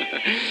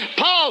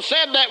 Paul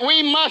said that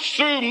we must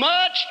through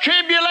much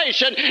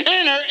tribulation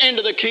enter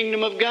into the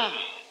kingdom of God.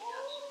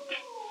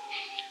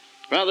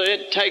 Brother,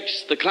 it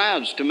takes the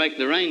clouds to make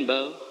the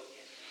rainbow.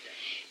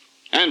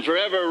 And for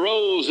every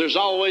rose there's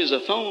always a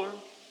thorn.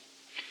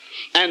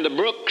 And the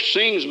brook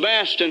sings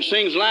best and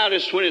sings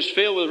loudest when it's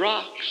filled with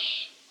rocks.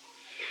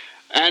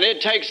 And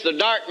it takes the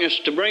darkness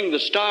to bring the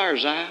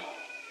stars out.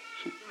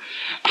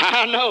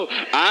 I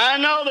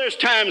know there's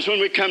times when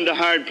we come to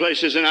hard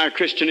places in our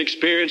Christian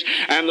experience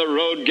and the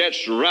road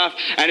gets rough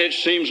and it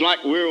seems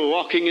like we're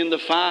walking in the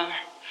fire.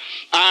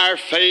 Our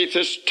faith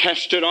is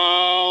tested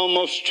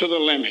almost to the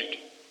limit.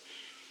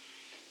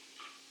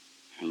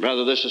 And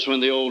brother, this is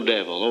when the old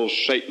devil, old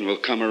Satan, will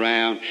come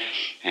around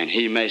and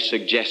he may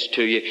suggest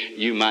to you,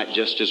 you might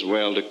just as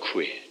well to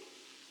quit.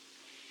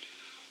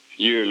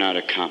 You're not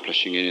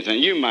accomplishing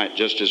anything. You might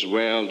just as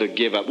well to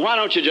give up. Why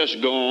don't you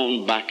just go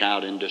on back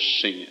out into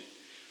sin?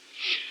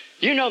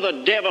 You know,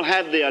 the devil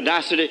had the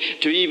audacity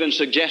to even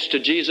suggest to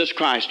Jesus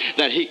Christ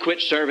that he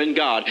quit serving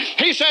God.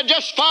 He said,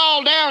 just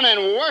fall down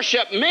and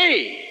worship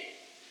me,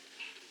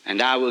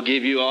 and I will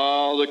give you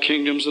all the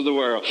kingdoms of the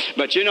world.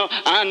 But you know,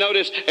 I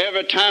noticed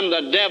every time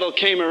the devil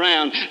came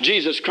around,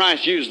 Jesus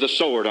Christ used the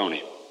sword on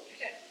him.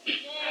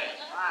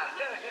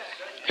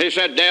 He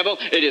said, devil,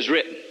 it is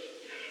written.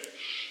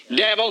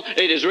 Devil,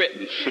 it is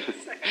written.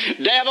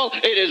 Devil,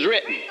 it is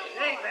written.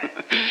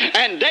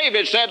 And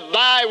David said,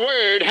 thy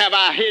word have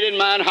I hid in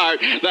mine heart,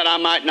 that I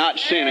might not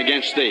sin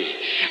against thee.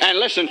 And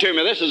listen to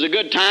me, this is a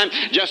good time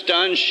just to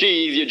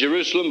unsheathe your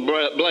Jerusalem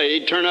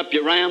blade, turn up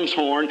your ram's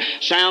horn,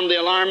 sound the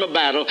alarm of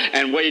battle,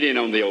 and wade in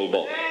on the old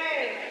boy.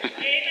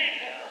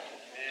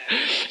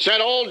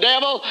 Said, old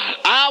devil,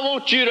 I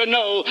want you to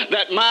know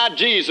that my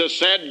Jesus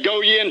said,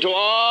 go ye into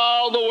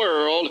all the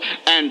world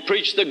and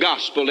preach the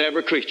gospel to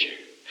every creature.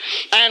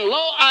 And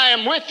lo, I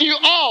am with you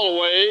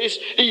always,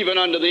 even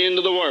unto the end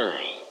of the world.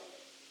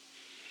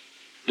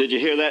 Did you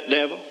hear that,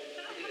 devil?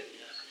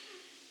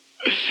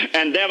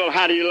 And devil,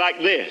 how do you like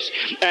this?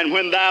 And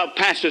when thou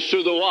passest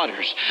through the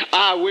waters,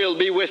 I will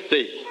be with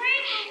thee.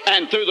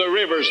 And through the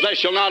rivers, they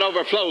shall not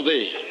overflow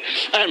thee.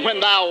 And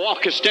when thou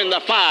walkest in the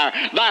fire,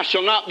 thou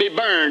shalt not be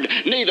burned,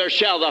 neither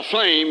shall the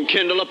flame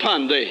kindle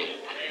upon thee.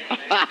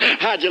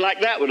 How'd you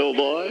like that one, old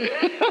boy?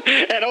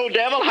 And old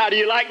devil, how do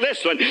you like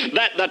this one?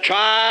 That the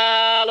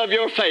trial of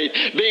your faith,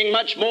 being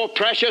much more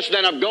precious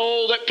than of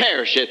gold that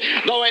perisheth,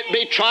 though it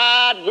be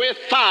tried with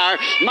fire,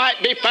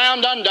 might be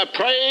found unto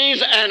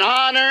praise and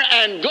honor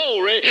and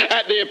glory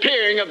at the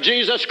appearing of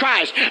Jesus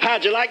Christ.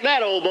 How'd you like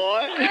that, old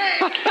boy?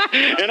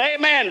 And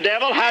amen,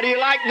 devil, how do you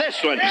like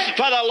this one?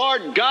 For the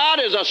Lord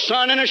God is a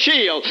sun and a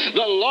shield.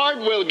 The Lord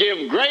will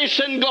give grace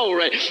and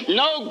glory.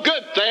 No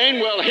good thing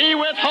will he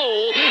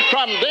withhold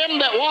from them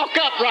that walk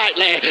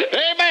uprightly.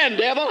 Amen,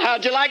 devil.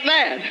 How'd you like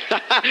that?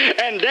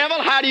 And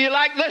devil, how do you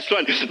like this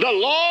one? The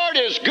Lord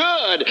is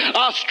good,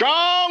 a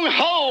strong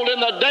hold in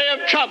the day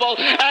of trouble,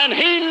 and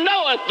he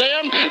knoweth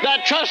them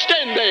that trust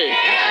in thee.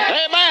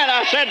 Amen.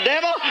 I said,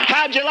 devil,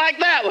 how'd you like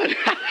that one?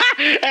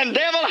 And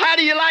devil, how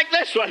do you like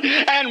this one?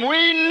 And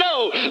we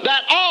know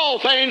that all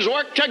things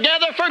work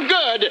together for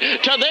good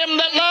to them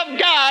that love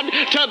God,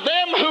 to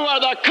them who are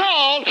the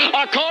called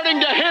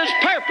according to his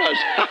purpose.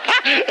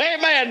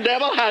 Amen,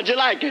 devil. How'd you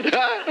like it?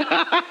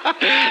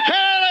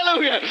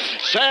 Hallelujah.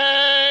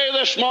 Say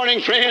this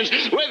morning, friends,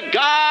 with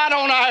God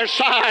on our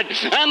side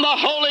and the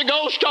Holy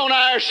Ghost on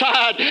our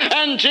side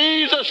and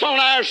Jesus on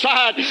our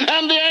side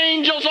and the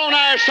angels on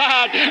our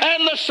side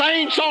and the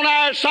saints on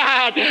our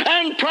side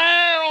and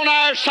prayer on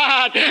our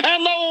side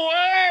and the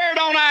Word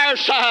on our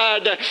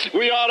side,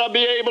 we ought to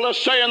be able to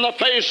say in the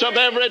face of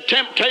every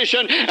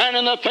temptation and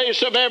in the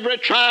face of every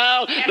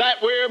trial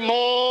that we're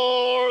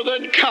more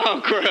than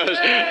conquerors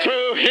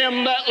through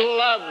him that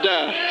loved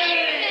us.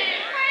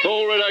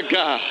 Glory to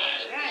God.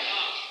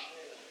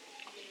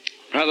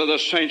 Brother, the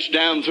saints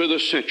down through the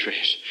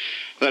centuries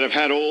that have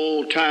had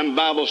old-time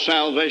Bible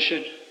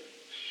salvation,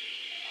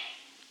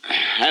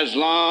 as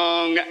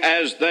long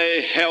as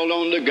they held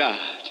on to God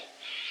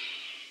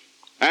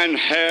and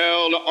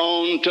held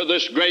on to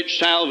this great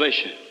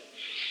salvation,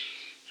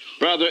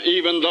 brother,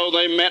 even though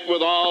they met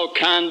with all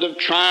kind of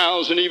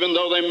trials and even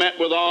though they met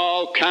with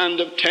all kind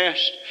of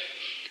tests,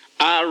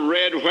 I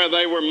read where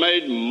they were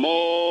made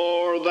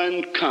more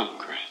than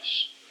conquerors.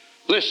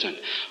 Listen,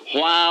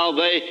 while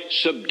they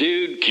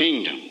subdued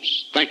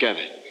kingdoms, think of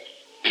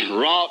it,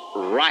 wrought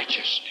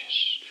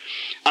righteousness,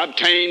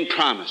 obtained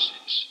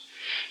promises,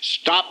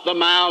 stopped the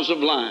mouths of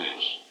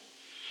lions,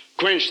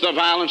 quenched the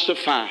violence of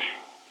fire,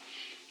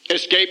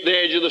 escaped the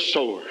edge of the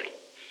sword,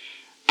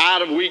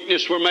 out of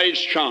weakness were made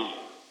strong,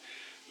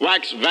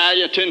 waxed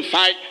valiant in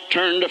fight,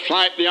 turned to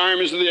flight the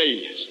armies of the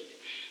aliens.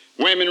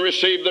 Women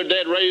received their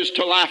dead raised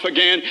to life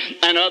again,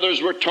 and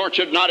others were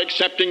tortured, not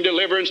accepting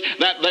deliverance,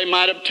 that they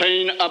might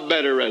obtain a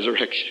better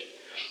resurrection.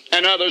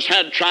 And others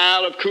had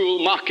trial of cruel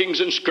mockings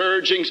and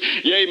scourgings,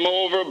 yea,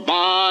 moreover,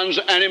 bonds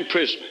and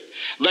imprisonment.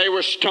 They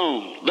were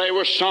stoned, they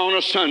were sawn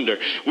asunder,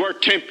 were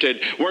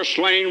tempted, were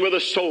slain with a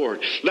sword.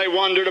 They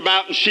wandered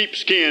about in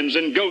sheepskins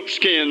and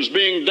goatskins,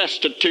 being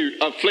destitute,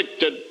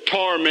 afflicted,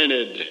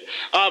 tormented,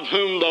 of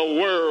whom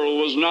the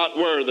world was not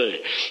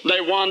worthy.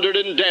 They wandered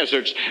in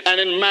deserts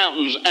and in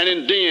mountains and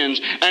in dens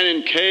and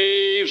in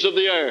caves of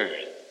the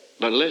earth.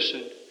 But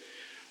listen,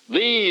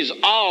 these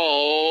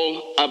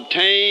all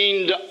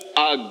obtained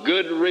a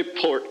good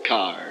report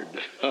card.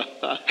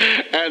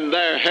 And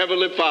their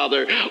heavenly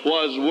Father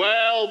was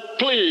well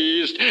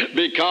pleased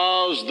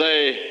because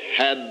they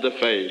had the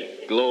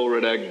faith.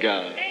 Glory to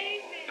God.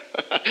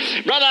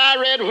 Brother, I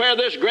read where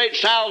this great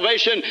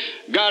salvation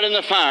got in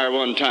the fire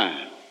one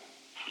time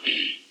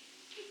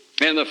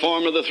in the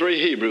form of the 3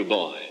 Hebrew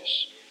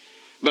boys.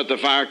 But the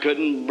fire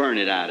couldn't burn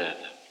it out of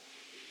them.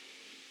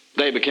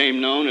 They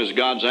became known as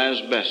God's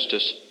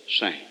asbestos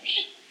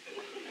saints.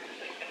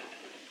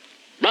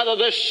 Brother,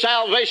 this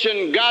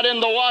salvation got in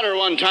the water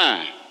one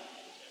time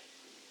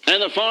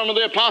in the form of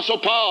the Apostle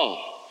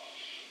Paul.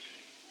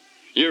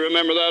 You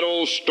remember that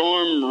old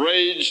storm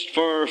raged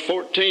for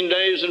 14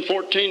 days and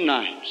 14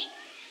 nights.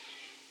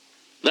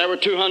 There were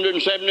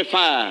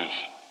 275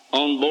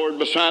 on board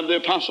beside the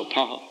Apostle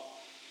Paul.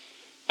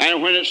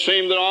 And when it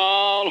seemed that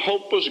all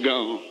hope was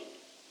gone,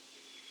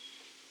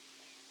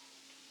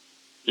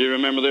 you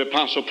remember the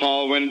Apostle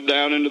Paul went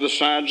down into the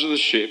sides of the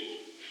ship,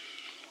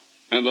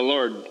 and the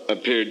Lord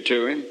appeared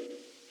to him.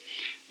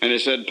 And he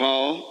said,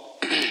 Paul,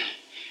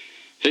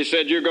 he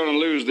said, you're going to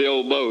lose the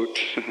old boat,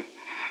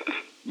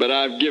 but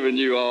I've given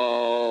you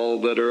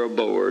all that are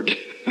aboard.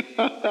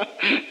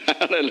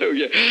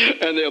 Hallelujah.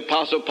 And the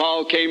Apostle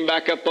Paul came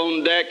back up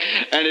on deck,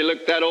 and he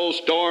looked that old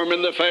storm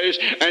in the face,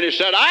 and he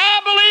said,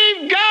 I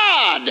believe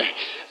God.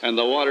 And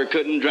the water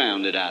couldn't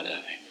drown it out of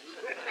him.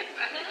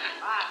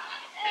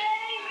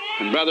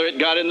 And brother, it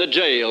got in the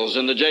jails,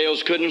 and the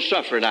jails couldn't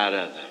suffer it out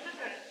of them.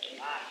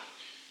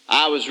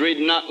 I was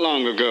reading not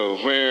long ago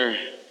where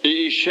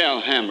E.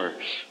 Shellhammer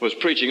was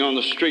preaching on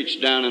the streets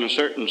down in a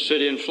certain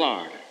city in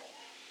Florida.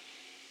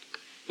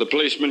 The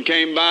policeman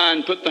came by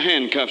and put the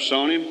handcuffs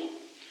on him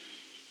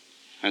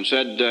and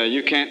said,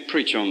 you can't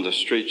preach on the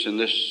streets in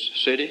this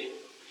city.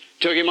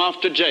 Took him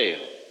off to jail.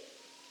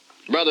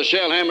 Brother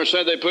Shellhammer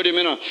said they put him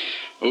in a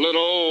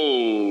little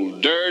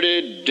old,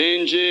 dirty,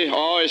 dingy,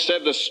 he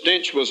said the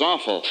stench was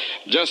awful,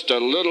 just a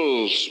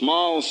little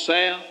small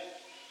cell.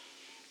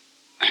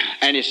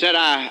 And he said,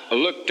 I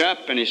looked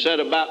up, and he said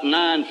about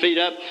 9 feet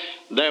up,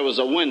 there was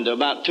a window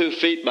about 2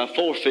 feet by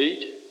 4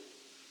 feet.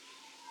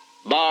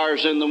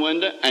 Bars in the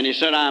window. And he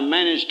said, I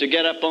managed to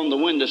get up on the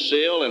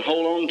windowsill and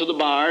hold on to the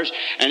bars.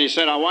 And he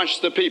said, I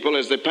watched the people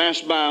as they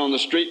passed by on the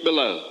street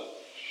below.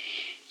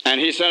 And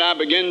he said, I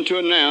begin to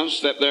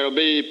announce that there will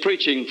be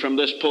preaching from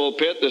this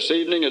pulpit this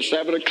evening at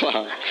 7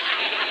 o'clock.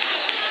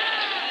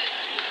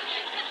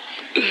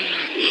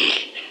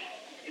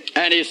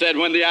 And he said,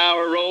 when the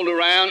hour rolled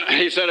around,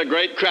 he said a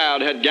great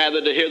crowd had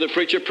gathered to hear the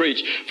preacher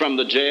preach from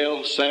the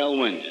jail cell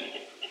window.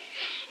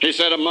 He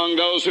said among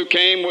those who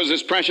came was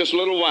his precious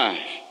little wife.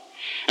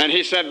 And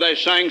he said they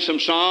sang some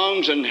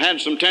songs and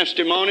had some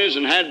testimonies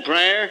and had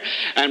prayer.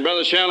 And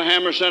Brother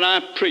Shellhammer said, I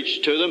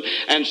preached to them,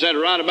 and said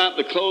right about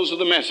the close of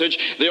the message,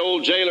 the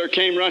old jailer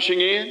came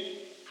rushing in.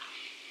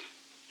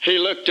 He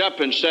looked up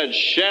and said,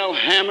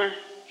 Shellhammer,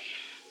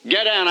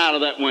 get down out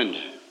of that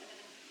window.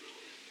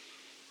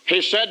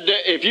 He said,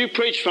 if you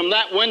preach from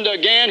that window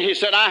again, he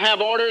said, I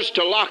have orders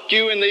to lock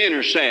you in the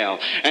inner cell.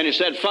 And he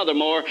said,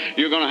 furthermore,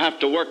 you're going to have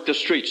to work the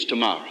streets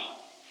tomorrow.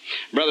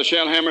 Brother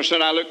Shellhammer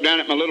said, I looked down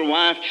at my little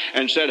wife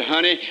and said,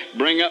 honey,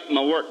 bring up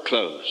my work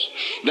clothes.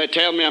 They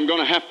tell me I'm going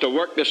to have to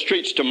work the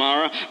streets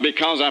tomorrow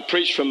because I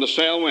preached from the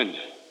cell window.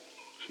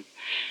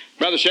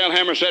 Brother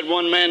Shellhammer said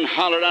one man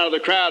hollered out of the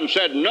crowd and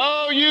said,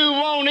 no, you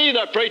won't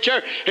either,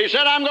 preacher. He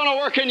said, I'm going to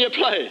work in your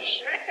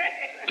place.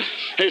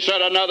 He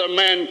said another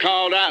man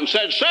called out and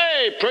said,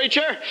 say,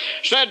 preacher,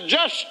 said,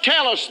 just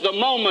tell us the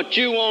moment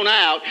you want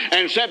out,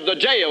 and said the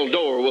jail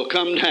door will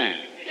come down.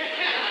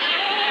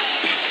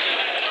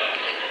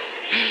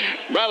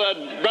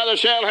 Brother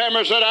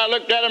Shellhammer said, I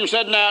looked at him and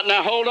said,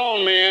 now hold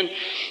on, men.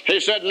 He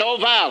said, no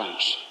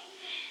violence.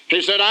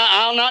 He said,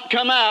 I'll not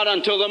come out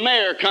until the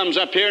mayor comes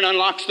up here and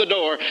unlocks the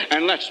door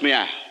and lets me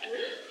out.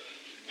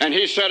 And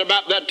he said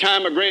about that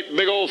time a great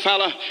big old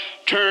fella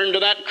turned to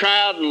that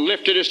crowd and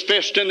lifted his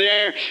fist in the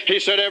air. He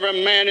said,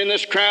 every man in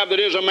this crowd that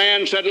is a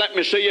man said, let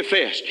me see your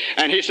fist.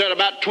 And he said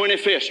about 20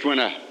 fists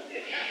went up.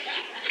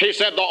 He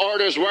said the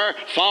orders were,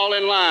 fall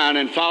in line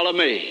and follow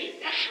me.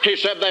 He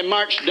said they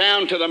marched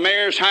down to the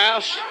mayor's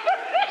house,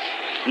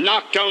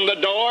 knocked on the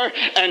door,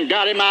 and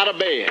got him out of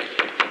bed.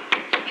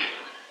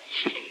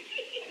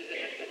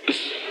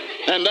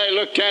 And they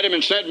looked at him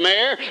and said,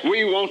 Mayor,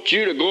 we want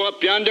you to go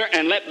up yonder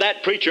and let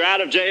that preacher out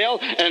of jail.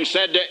 And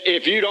said,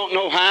 if you don't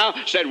know how,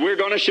 said, we're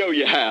going to show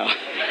you how.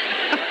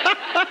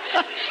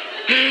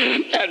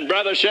 And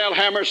Brother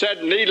Shellhammer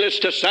said, needless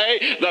to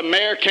say, the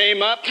mayor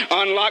came up,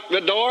 unlocked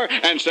the door,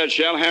 and said,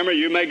 Shellhammer,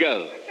 you may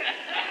go.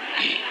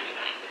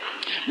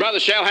 Brother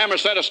Shellhammer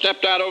said, I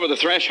stepped out over the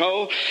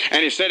threshold,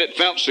 and he said it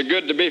felt so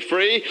good to be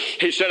free.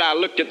 He said, I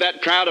looked at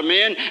that crowd of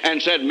men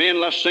and said, men,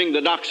 let's sing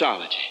the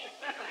doxology.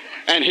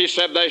 And he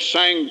said they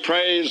sang,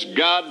 praise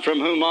God from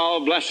whom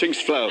all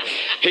blessings flow.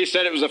 He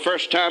said it was the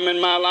first time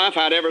in my life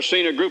I'd ever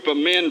seen a group of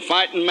men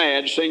fighting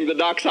mad sing the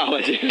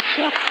doxology.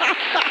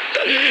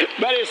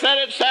 But he said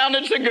it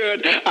sounded so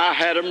good, I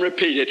had them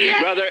repeat it.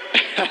 Brother,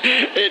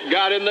 it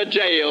got in the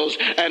jails,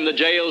 and the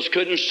jails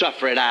couldn't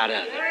suffer it out of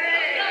it.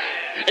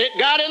 It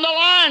got in the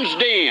lion's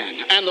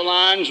den, and the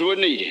lions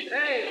wouldn't eat it.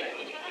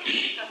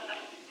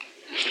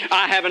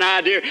 I have an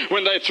idea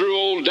when they threw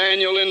old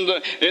Daniel in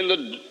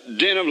the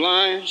den of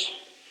lions.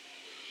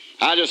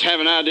 I just have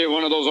an idea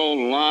one of those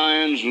old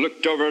lions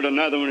looked over at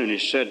another one and he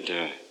said,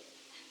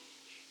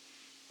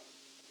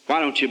 why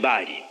don't you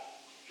bite him?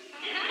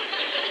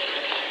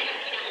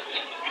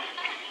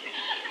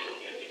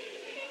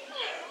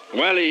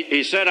 Well,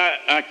 he said,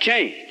 I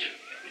can't.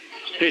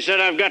 He said,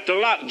 I've got the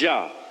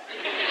lockjaw.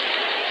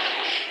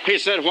 He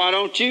said, why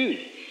don't you?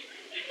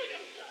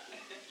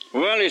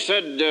 Well, he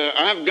said,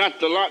 I've got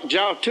the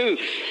lockjaw too.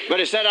 But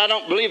he said, I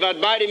don't believe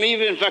I'd bite him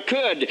even if I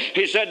could.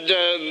 He said,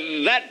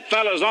 that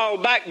fella's all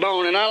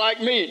backbone and I like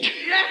meat.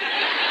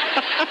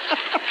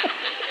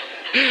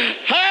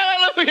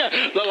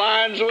 Hallelujah. The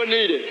lions were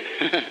needed.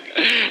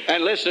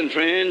 And listen,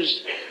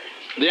 friends,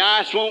 the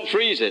ice won't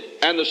freeze it,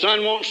 and the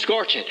sun won't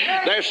scorch it.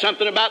 There's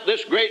something about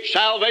this great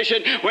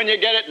salvation. When you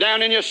get it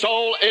down in your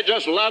soul, it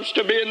just loves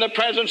to be in the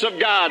presence of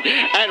God.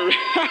 And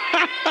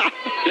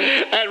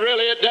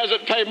really, it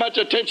doesn't pay much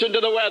attention to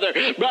the weather.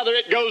 Brother,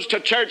 it goes to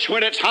church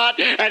when it's hot,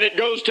 and it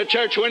goes to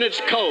church when it's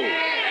cold.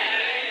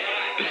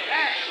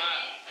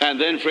 And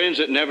then, friends,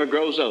 it never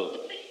grows old.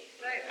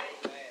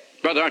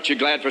 Brother, aren't you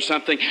glad for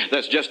something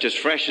that's just as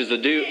fresh as the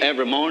dew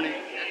every morning?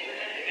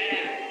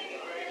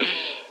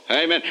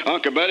 Amen.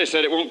 Uncle Buddy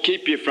said it won't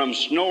keep you from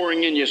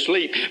snoring in your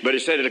sleep, but he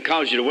said it'll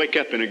cause you to wake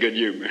up in a good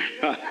humor.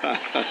 Praise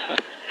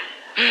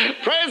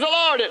the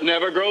Lord, it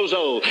never grows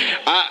old.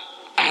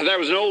 There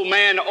was an old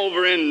man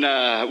over in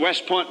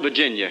West Point,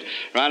 Virginia,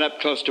 right up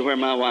close to where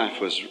my wife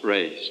was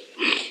raised.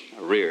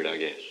 Reared, I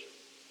guess.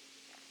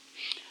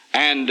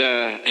 And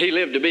he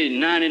lived to be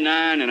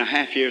 99 and a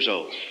half years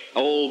old.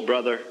 Old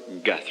Brother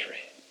Guthrie.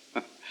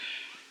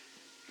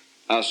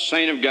 A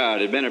saint of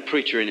God, had been a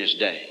preacher in his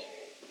day.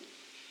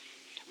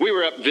 We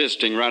were up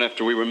visiting right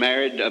after we were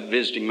married, up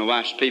visiting my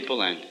wife's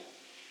people, and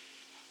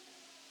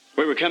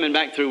we were coming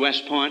back through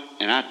West Point,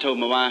 and I told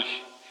my wife,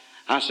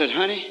 I said,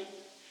 honey,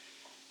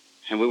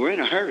 and we were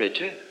in a hurry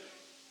too.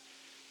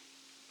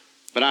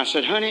 But I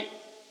said, honey,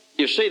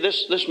 you see,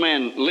 this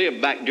man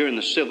lived back during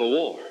the Civil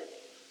War.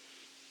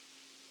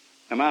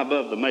 Am I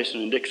above the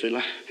Mason and Dixie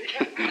line?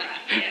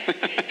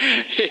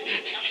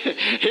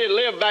 He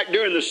lived back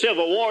during the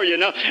Civil War, you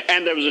know,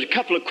 and there was a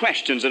couple of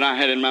questions that I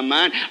had in my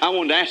mind. I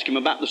wanted to ask him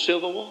about the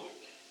Civil War.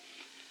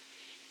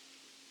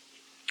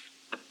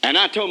 And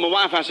I told my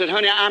wife, I said,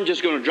 honey, I'm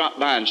just going to drop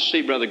by and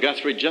see Brother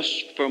Guthrie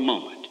just for a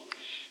moment.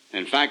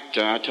 In fact,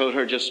 I told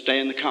her just stay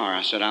in the car.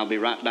 I said, I'll be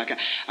right back.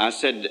 I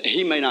said,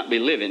 he may not be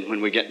living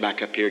when we get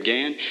back up here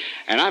again,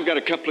 and I've got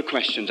a couple of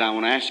questions I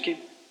want to ask him.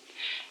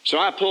 So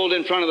I pulled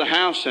in front of the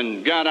house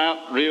and got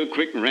out real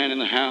quick and ran in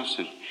the house.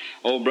 And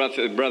old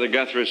Brother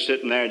Guthrie was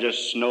sitting there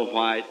just snow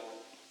white,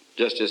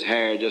 just his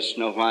hair just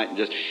snow white. And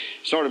just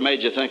sort of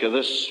made you think of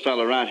this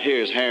fella right here.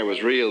 His hair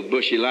was real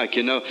bushy like,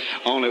 you know,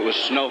 only it was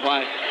snow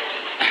white.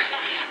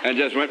 And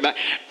just went back.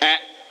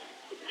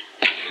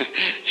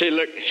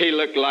 He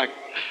looked like,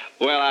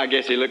 well, I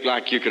guess he looked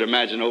like you could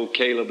imagine old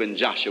Caleb and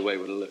Joshua would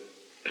have looked.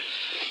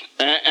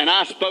 And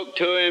I spoke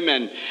to him,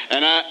 and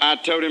I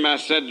told him, I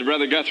said,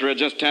 Brother Guthrie, I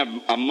just have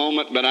a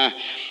moment, but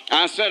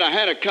I said I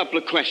had a couple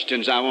of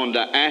questions I wanted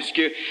to ask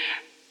you.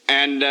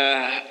 And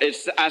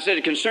I said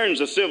it concerns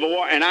the Civil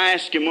War, and I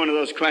asked him one of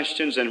those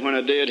questions, and when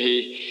I did,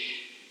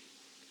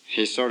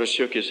 he sort of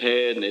shook his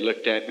head, and he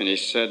looked at me, and he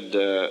said,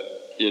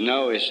 you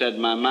know, he said,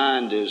 my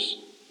mind is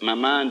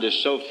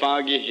so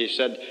foggy. He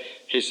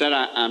said,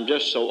 I'm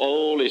just so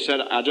old. He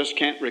said, I just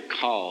can't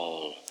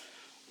recall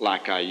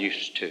like I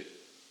used to.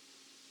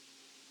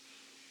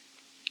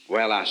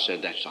 Well, I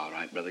said, that's all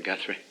right, Brother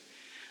Guthrie.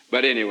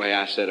 But anyway,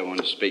 I said, I want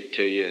to speak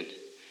to you.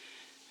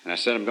 And I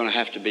said, I'm going to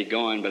have to be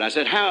going. But I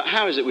said,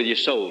 how is it with your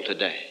soul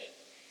today?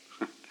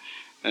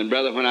 And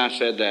brother, when I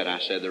said that, I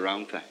said the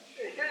wrong thing.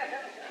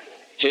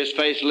 His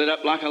face lit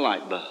up like a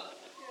light bulb.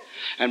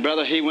 And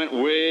brother, he went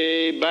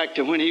way back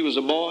to when he was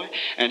a boy,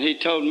 and he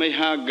told me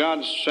how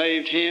God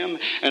saved him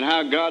and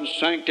how God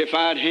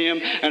sanctified him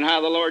and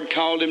how the Lord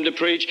called him to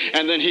preach.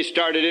 And then he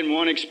started in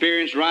one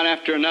experience right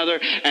after another,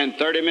 and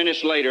 30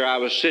 minutes later I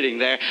was sitting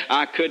there.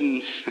 I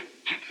couldn't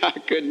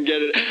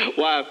get it.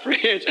 Why,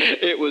 friends,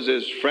 it was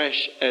as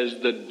fresh as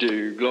the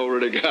dew.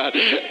 Glory to God.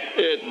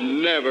 It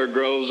never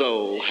grows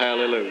old.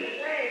 Hallelujah.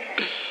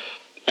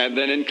 And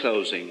then in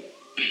closing,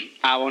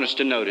 I want us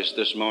to notice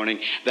this morning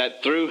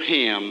that through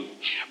him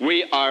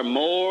we are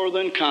more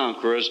than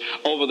conquerors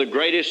over the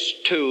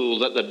greatest tool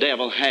that the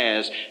devil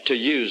has to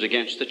use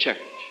against the church.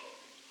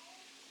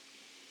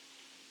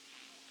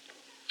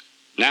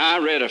 Now,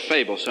 I read a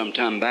fable some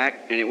time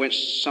back, and it went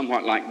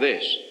somewhat like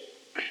this.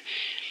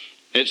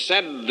 It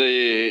said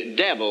the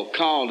devil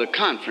called a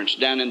conference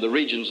down in the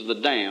regions of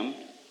the dam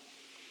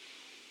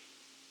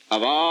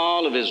of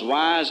all of his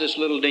wisest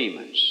little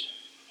demons.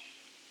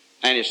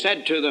 And he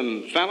said to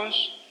them,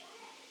 fellas,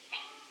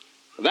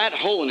 that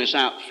holiness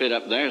outfit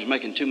up there is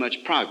making too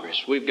much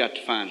progress. We've got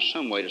to find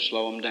some way to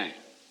slow them down.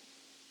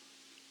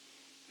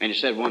 And he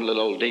said one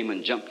little old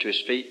demon jumped to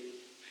his feet.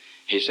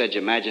 He said,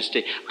 Your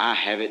Majesty, I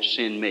have it,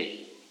 send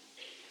me.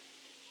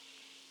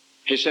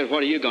 He said,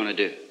 what are you going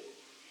to do?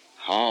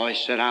 Oh, he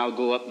said, I'll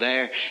go up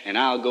there and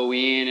I'll go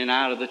in and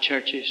out of the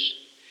churches.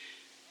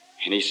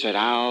 And he said,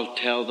 I'll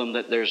tell them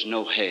that there's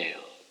no hell.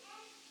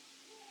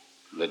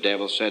 The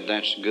devil said,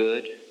 that's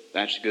good.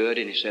 That's good.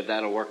 And he said,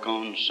 that'll work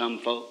on some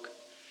folk.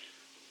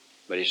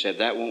 But he said,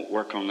 that won't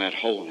work on that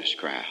holiness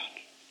crowd.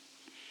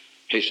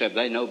 He said,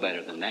 they know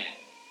better than that.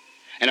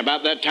 And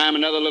about that time,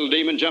 another little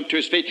demon jumped to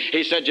his feet.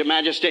 He said, Your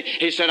Majesty,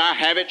 he said, I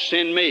have it,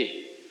 send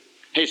me.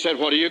 He said,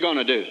 what are you going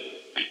to do?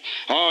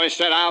 Oh, he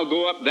said, I'll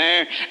go up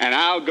there and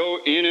I'll go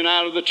in and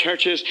out of the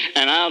churches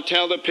and I'll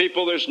tell the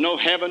people there's no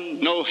heaven,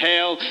 no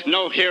hell,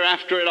 no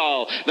hereafter at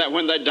all. That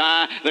when they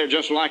die, they're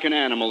just like an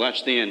animal.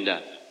 That's the end of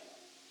it.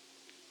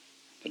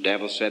 The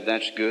devil said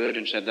that's good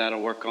and said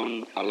that'll work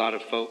on a lot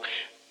of folk,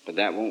 but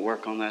that won't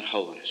work on that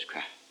holiness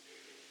crowd.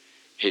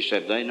 He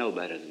said they know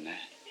better than that.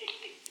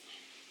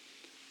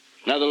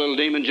 Another little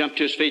demon jumped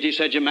to his feet. He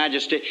said, Your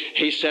Majesty,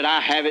 he said,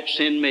 I have it,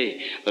 send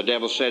me. The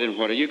devil said, and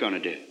what are you going to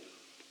do?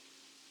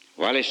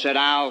 Well, he said,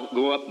 I'll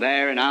go up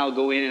there and I'll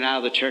go in and out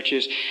of the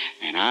churches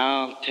and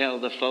I'll tell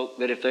the folk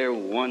that if they're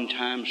one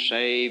time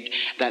saved,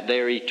 that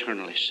they're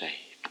eternally saved.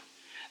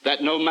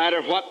 That no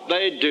matter what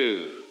they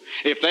do,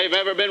 if they've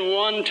ever been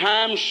one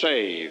time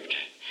saved,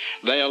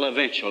 they'll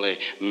eventually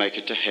make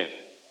it to heaven.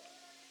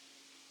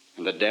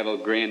 And the devil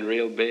grinned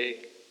real big.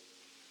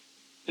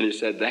 And he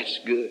said, that's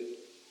good.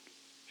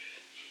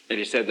 And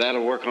he said,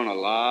 that'll work on a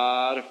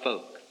lot of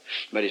folk.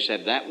 But he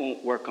said, that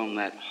won't work on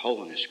that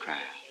holiness crowd.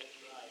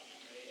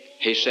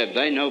 He said,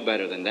 they know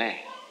better than that.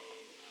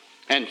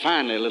 And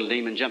finally, a little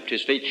demon jumped to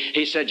his feet.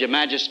 He said, Your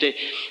Majesty,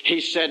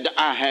 he said,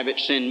 I have it,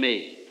 send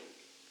me.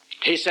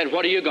 He said,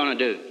 what are you going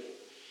to do?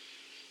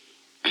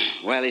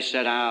 Well, he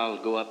said,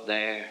 I'll go up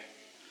there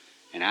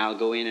and I'll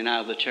go in and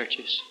out of the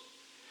churches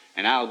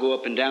and I'll go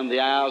up and down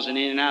the aisles and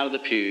in and out of the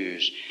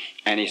pews.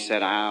 And he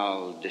said,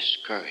 I'll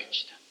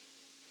discourage them.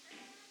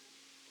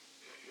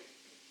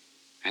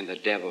 And the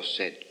devil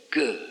said,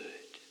 good,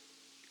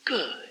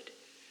 good.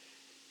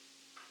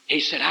 He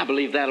said, I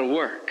believe that'll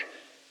work.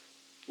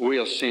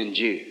 We'll send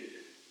you.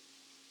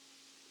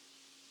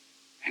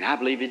 And I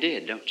believe he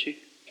did, don't you?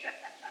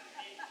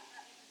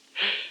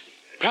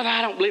 Brother,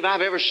 I don't believe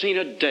I've ever seen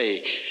a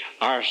day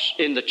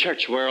in the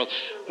church world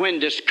when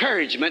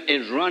discouragement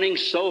is running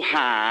so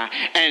high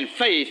and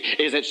faith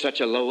is at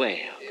such a low ebb.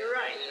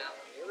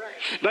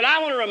 But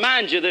I want to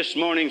remind you this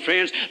morning,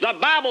 friends, the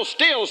Bible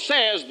still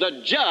says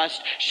the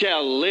just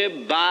shall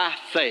live by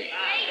faith.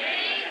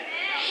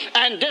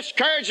 And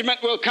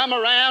discouragement will come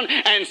around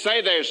and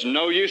say there's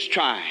no use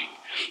trying.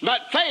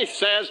 But faith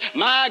says,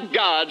 my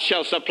God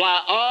shall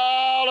supply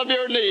all of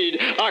your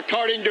need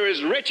according to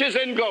his riches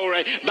in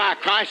glory by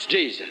Christ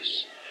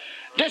Jesus.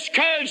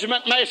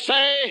 Discouragement may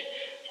say,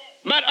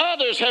 but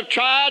others have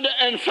tried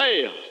and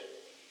failed.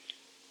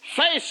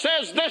 Faith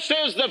says this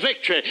is the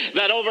victory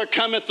that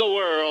overcometh the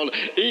world,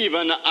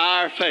 even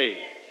our faith.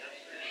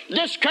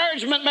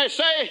 Discouragement may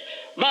say,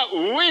 but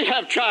we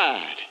have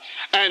tried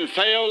and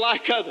failed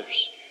like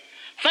others.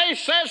 Faith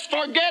says,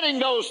 forgetting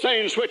those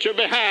things which are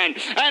behind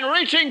and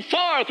reaching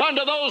forth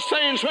unto those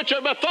things which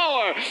are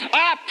before,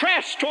 I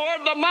press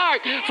toward the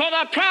mark for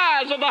the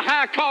prize of the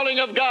high calling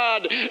of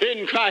God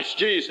in Christ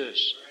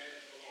Jesus.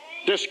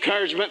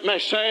 Discouragement may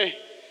say,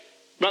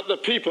 but the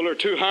people are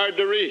too hard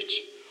to reach.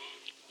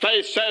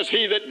 Faith says,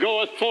 he that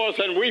goeth forth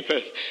and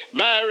weepeth,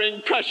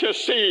 bearing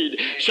precious seed,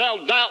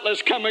 shall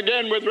doubtless come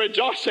again with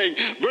rejoicing,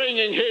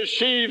 bringing his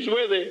sheaves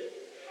with him.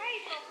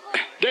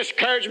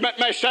 Discouragement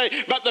may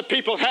say, but the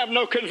people have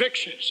no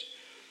convictions.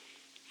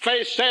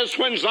 Faith says,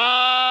 when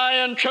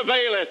Zion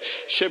travaileth,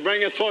 she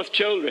bringeth forth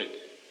children.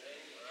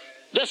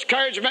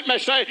 Discouragement may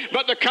say,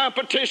 but the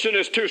competition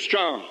is too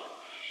strong.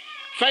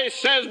 Faith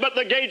says, but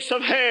the gates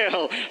of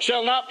hell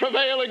shall not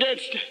prevail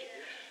against it.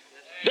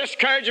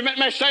 Discouragement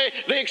may say,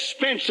 the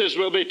expenses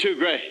will be too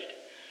great.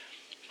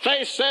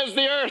 Faith says,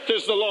 the earth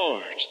is the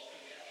Lord's,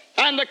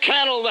 and the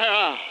cattle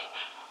thereof.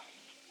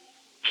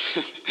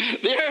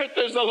 The earth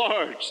is the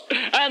Lord's,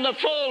 and the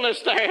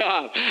fullness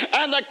thereof,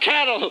 and the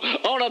cattle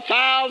on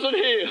 1,000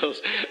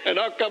 hills. And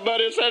Uncle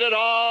Buddy said it,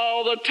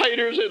 all the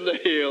taters in the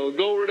hill.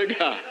 Glory to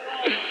God.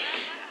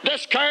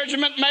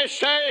 Discouragement may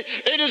say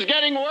it is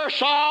getting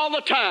worse all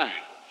the time.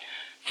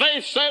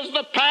 Faith says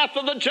the path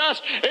of the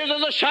just is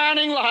as a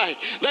shining light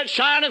that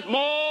shineth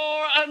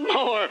more and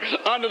more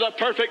unto the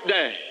perfect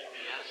day.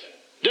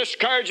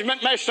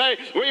 Discouragement may say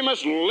we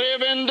must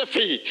live in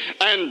defeat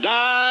and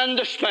die in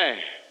despair.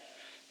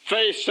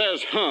 Faith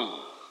says,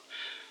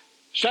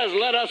 says,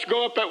 let us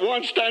go up at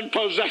once and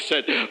possess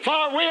it,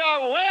 for we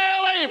are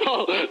well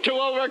able to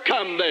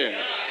overcome them.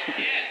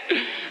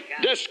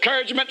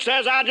 Discouragement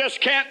says, I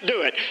just can't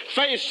do it.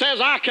 Faith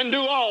says, I can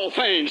do all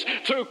things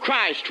through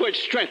Christ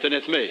which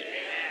strengtheneth me.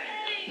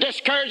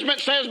 Discouragement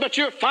says, but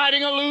you're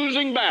fighting a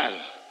losing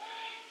battle.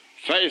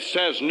 Faith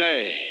says,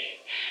 nay.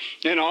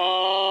 In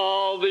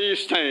all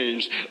these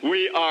things,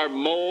 we are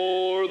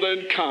more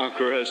than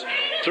conquerors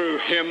through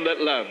him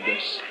that loved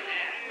us.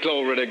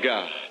 Glory to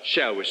God.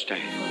 Shall we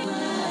stand?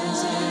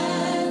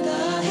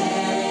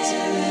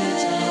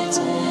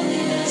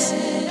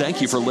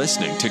 Thank you for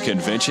listening to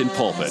Convention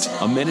Pulpit,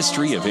 a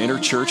ministry of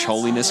Interchurch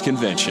Holiness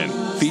Convention,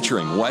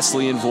 featuring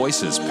Wesleyan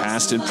voices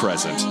past and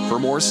present. For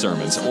more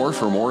sermons or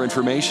for more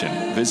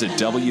information, visit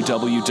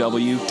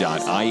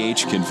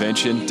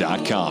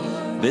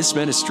www.ihconvention.com. This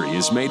ministry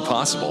is made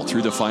possible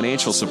through the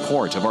financial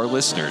support of our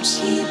listeners.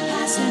 Keep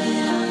passing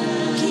it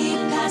on, keep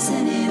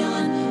passing it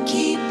on,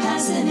 keep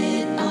passing it on.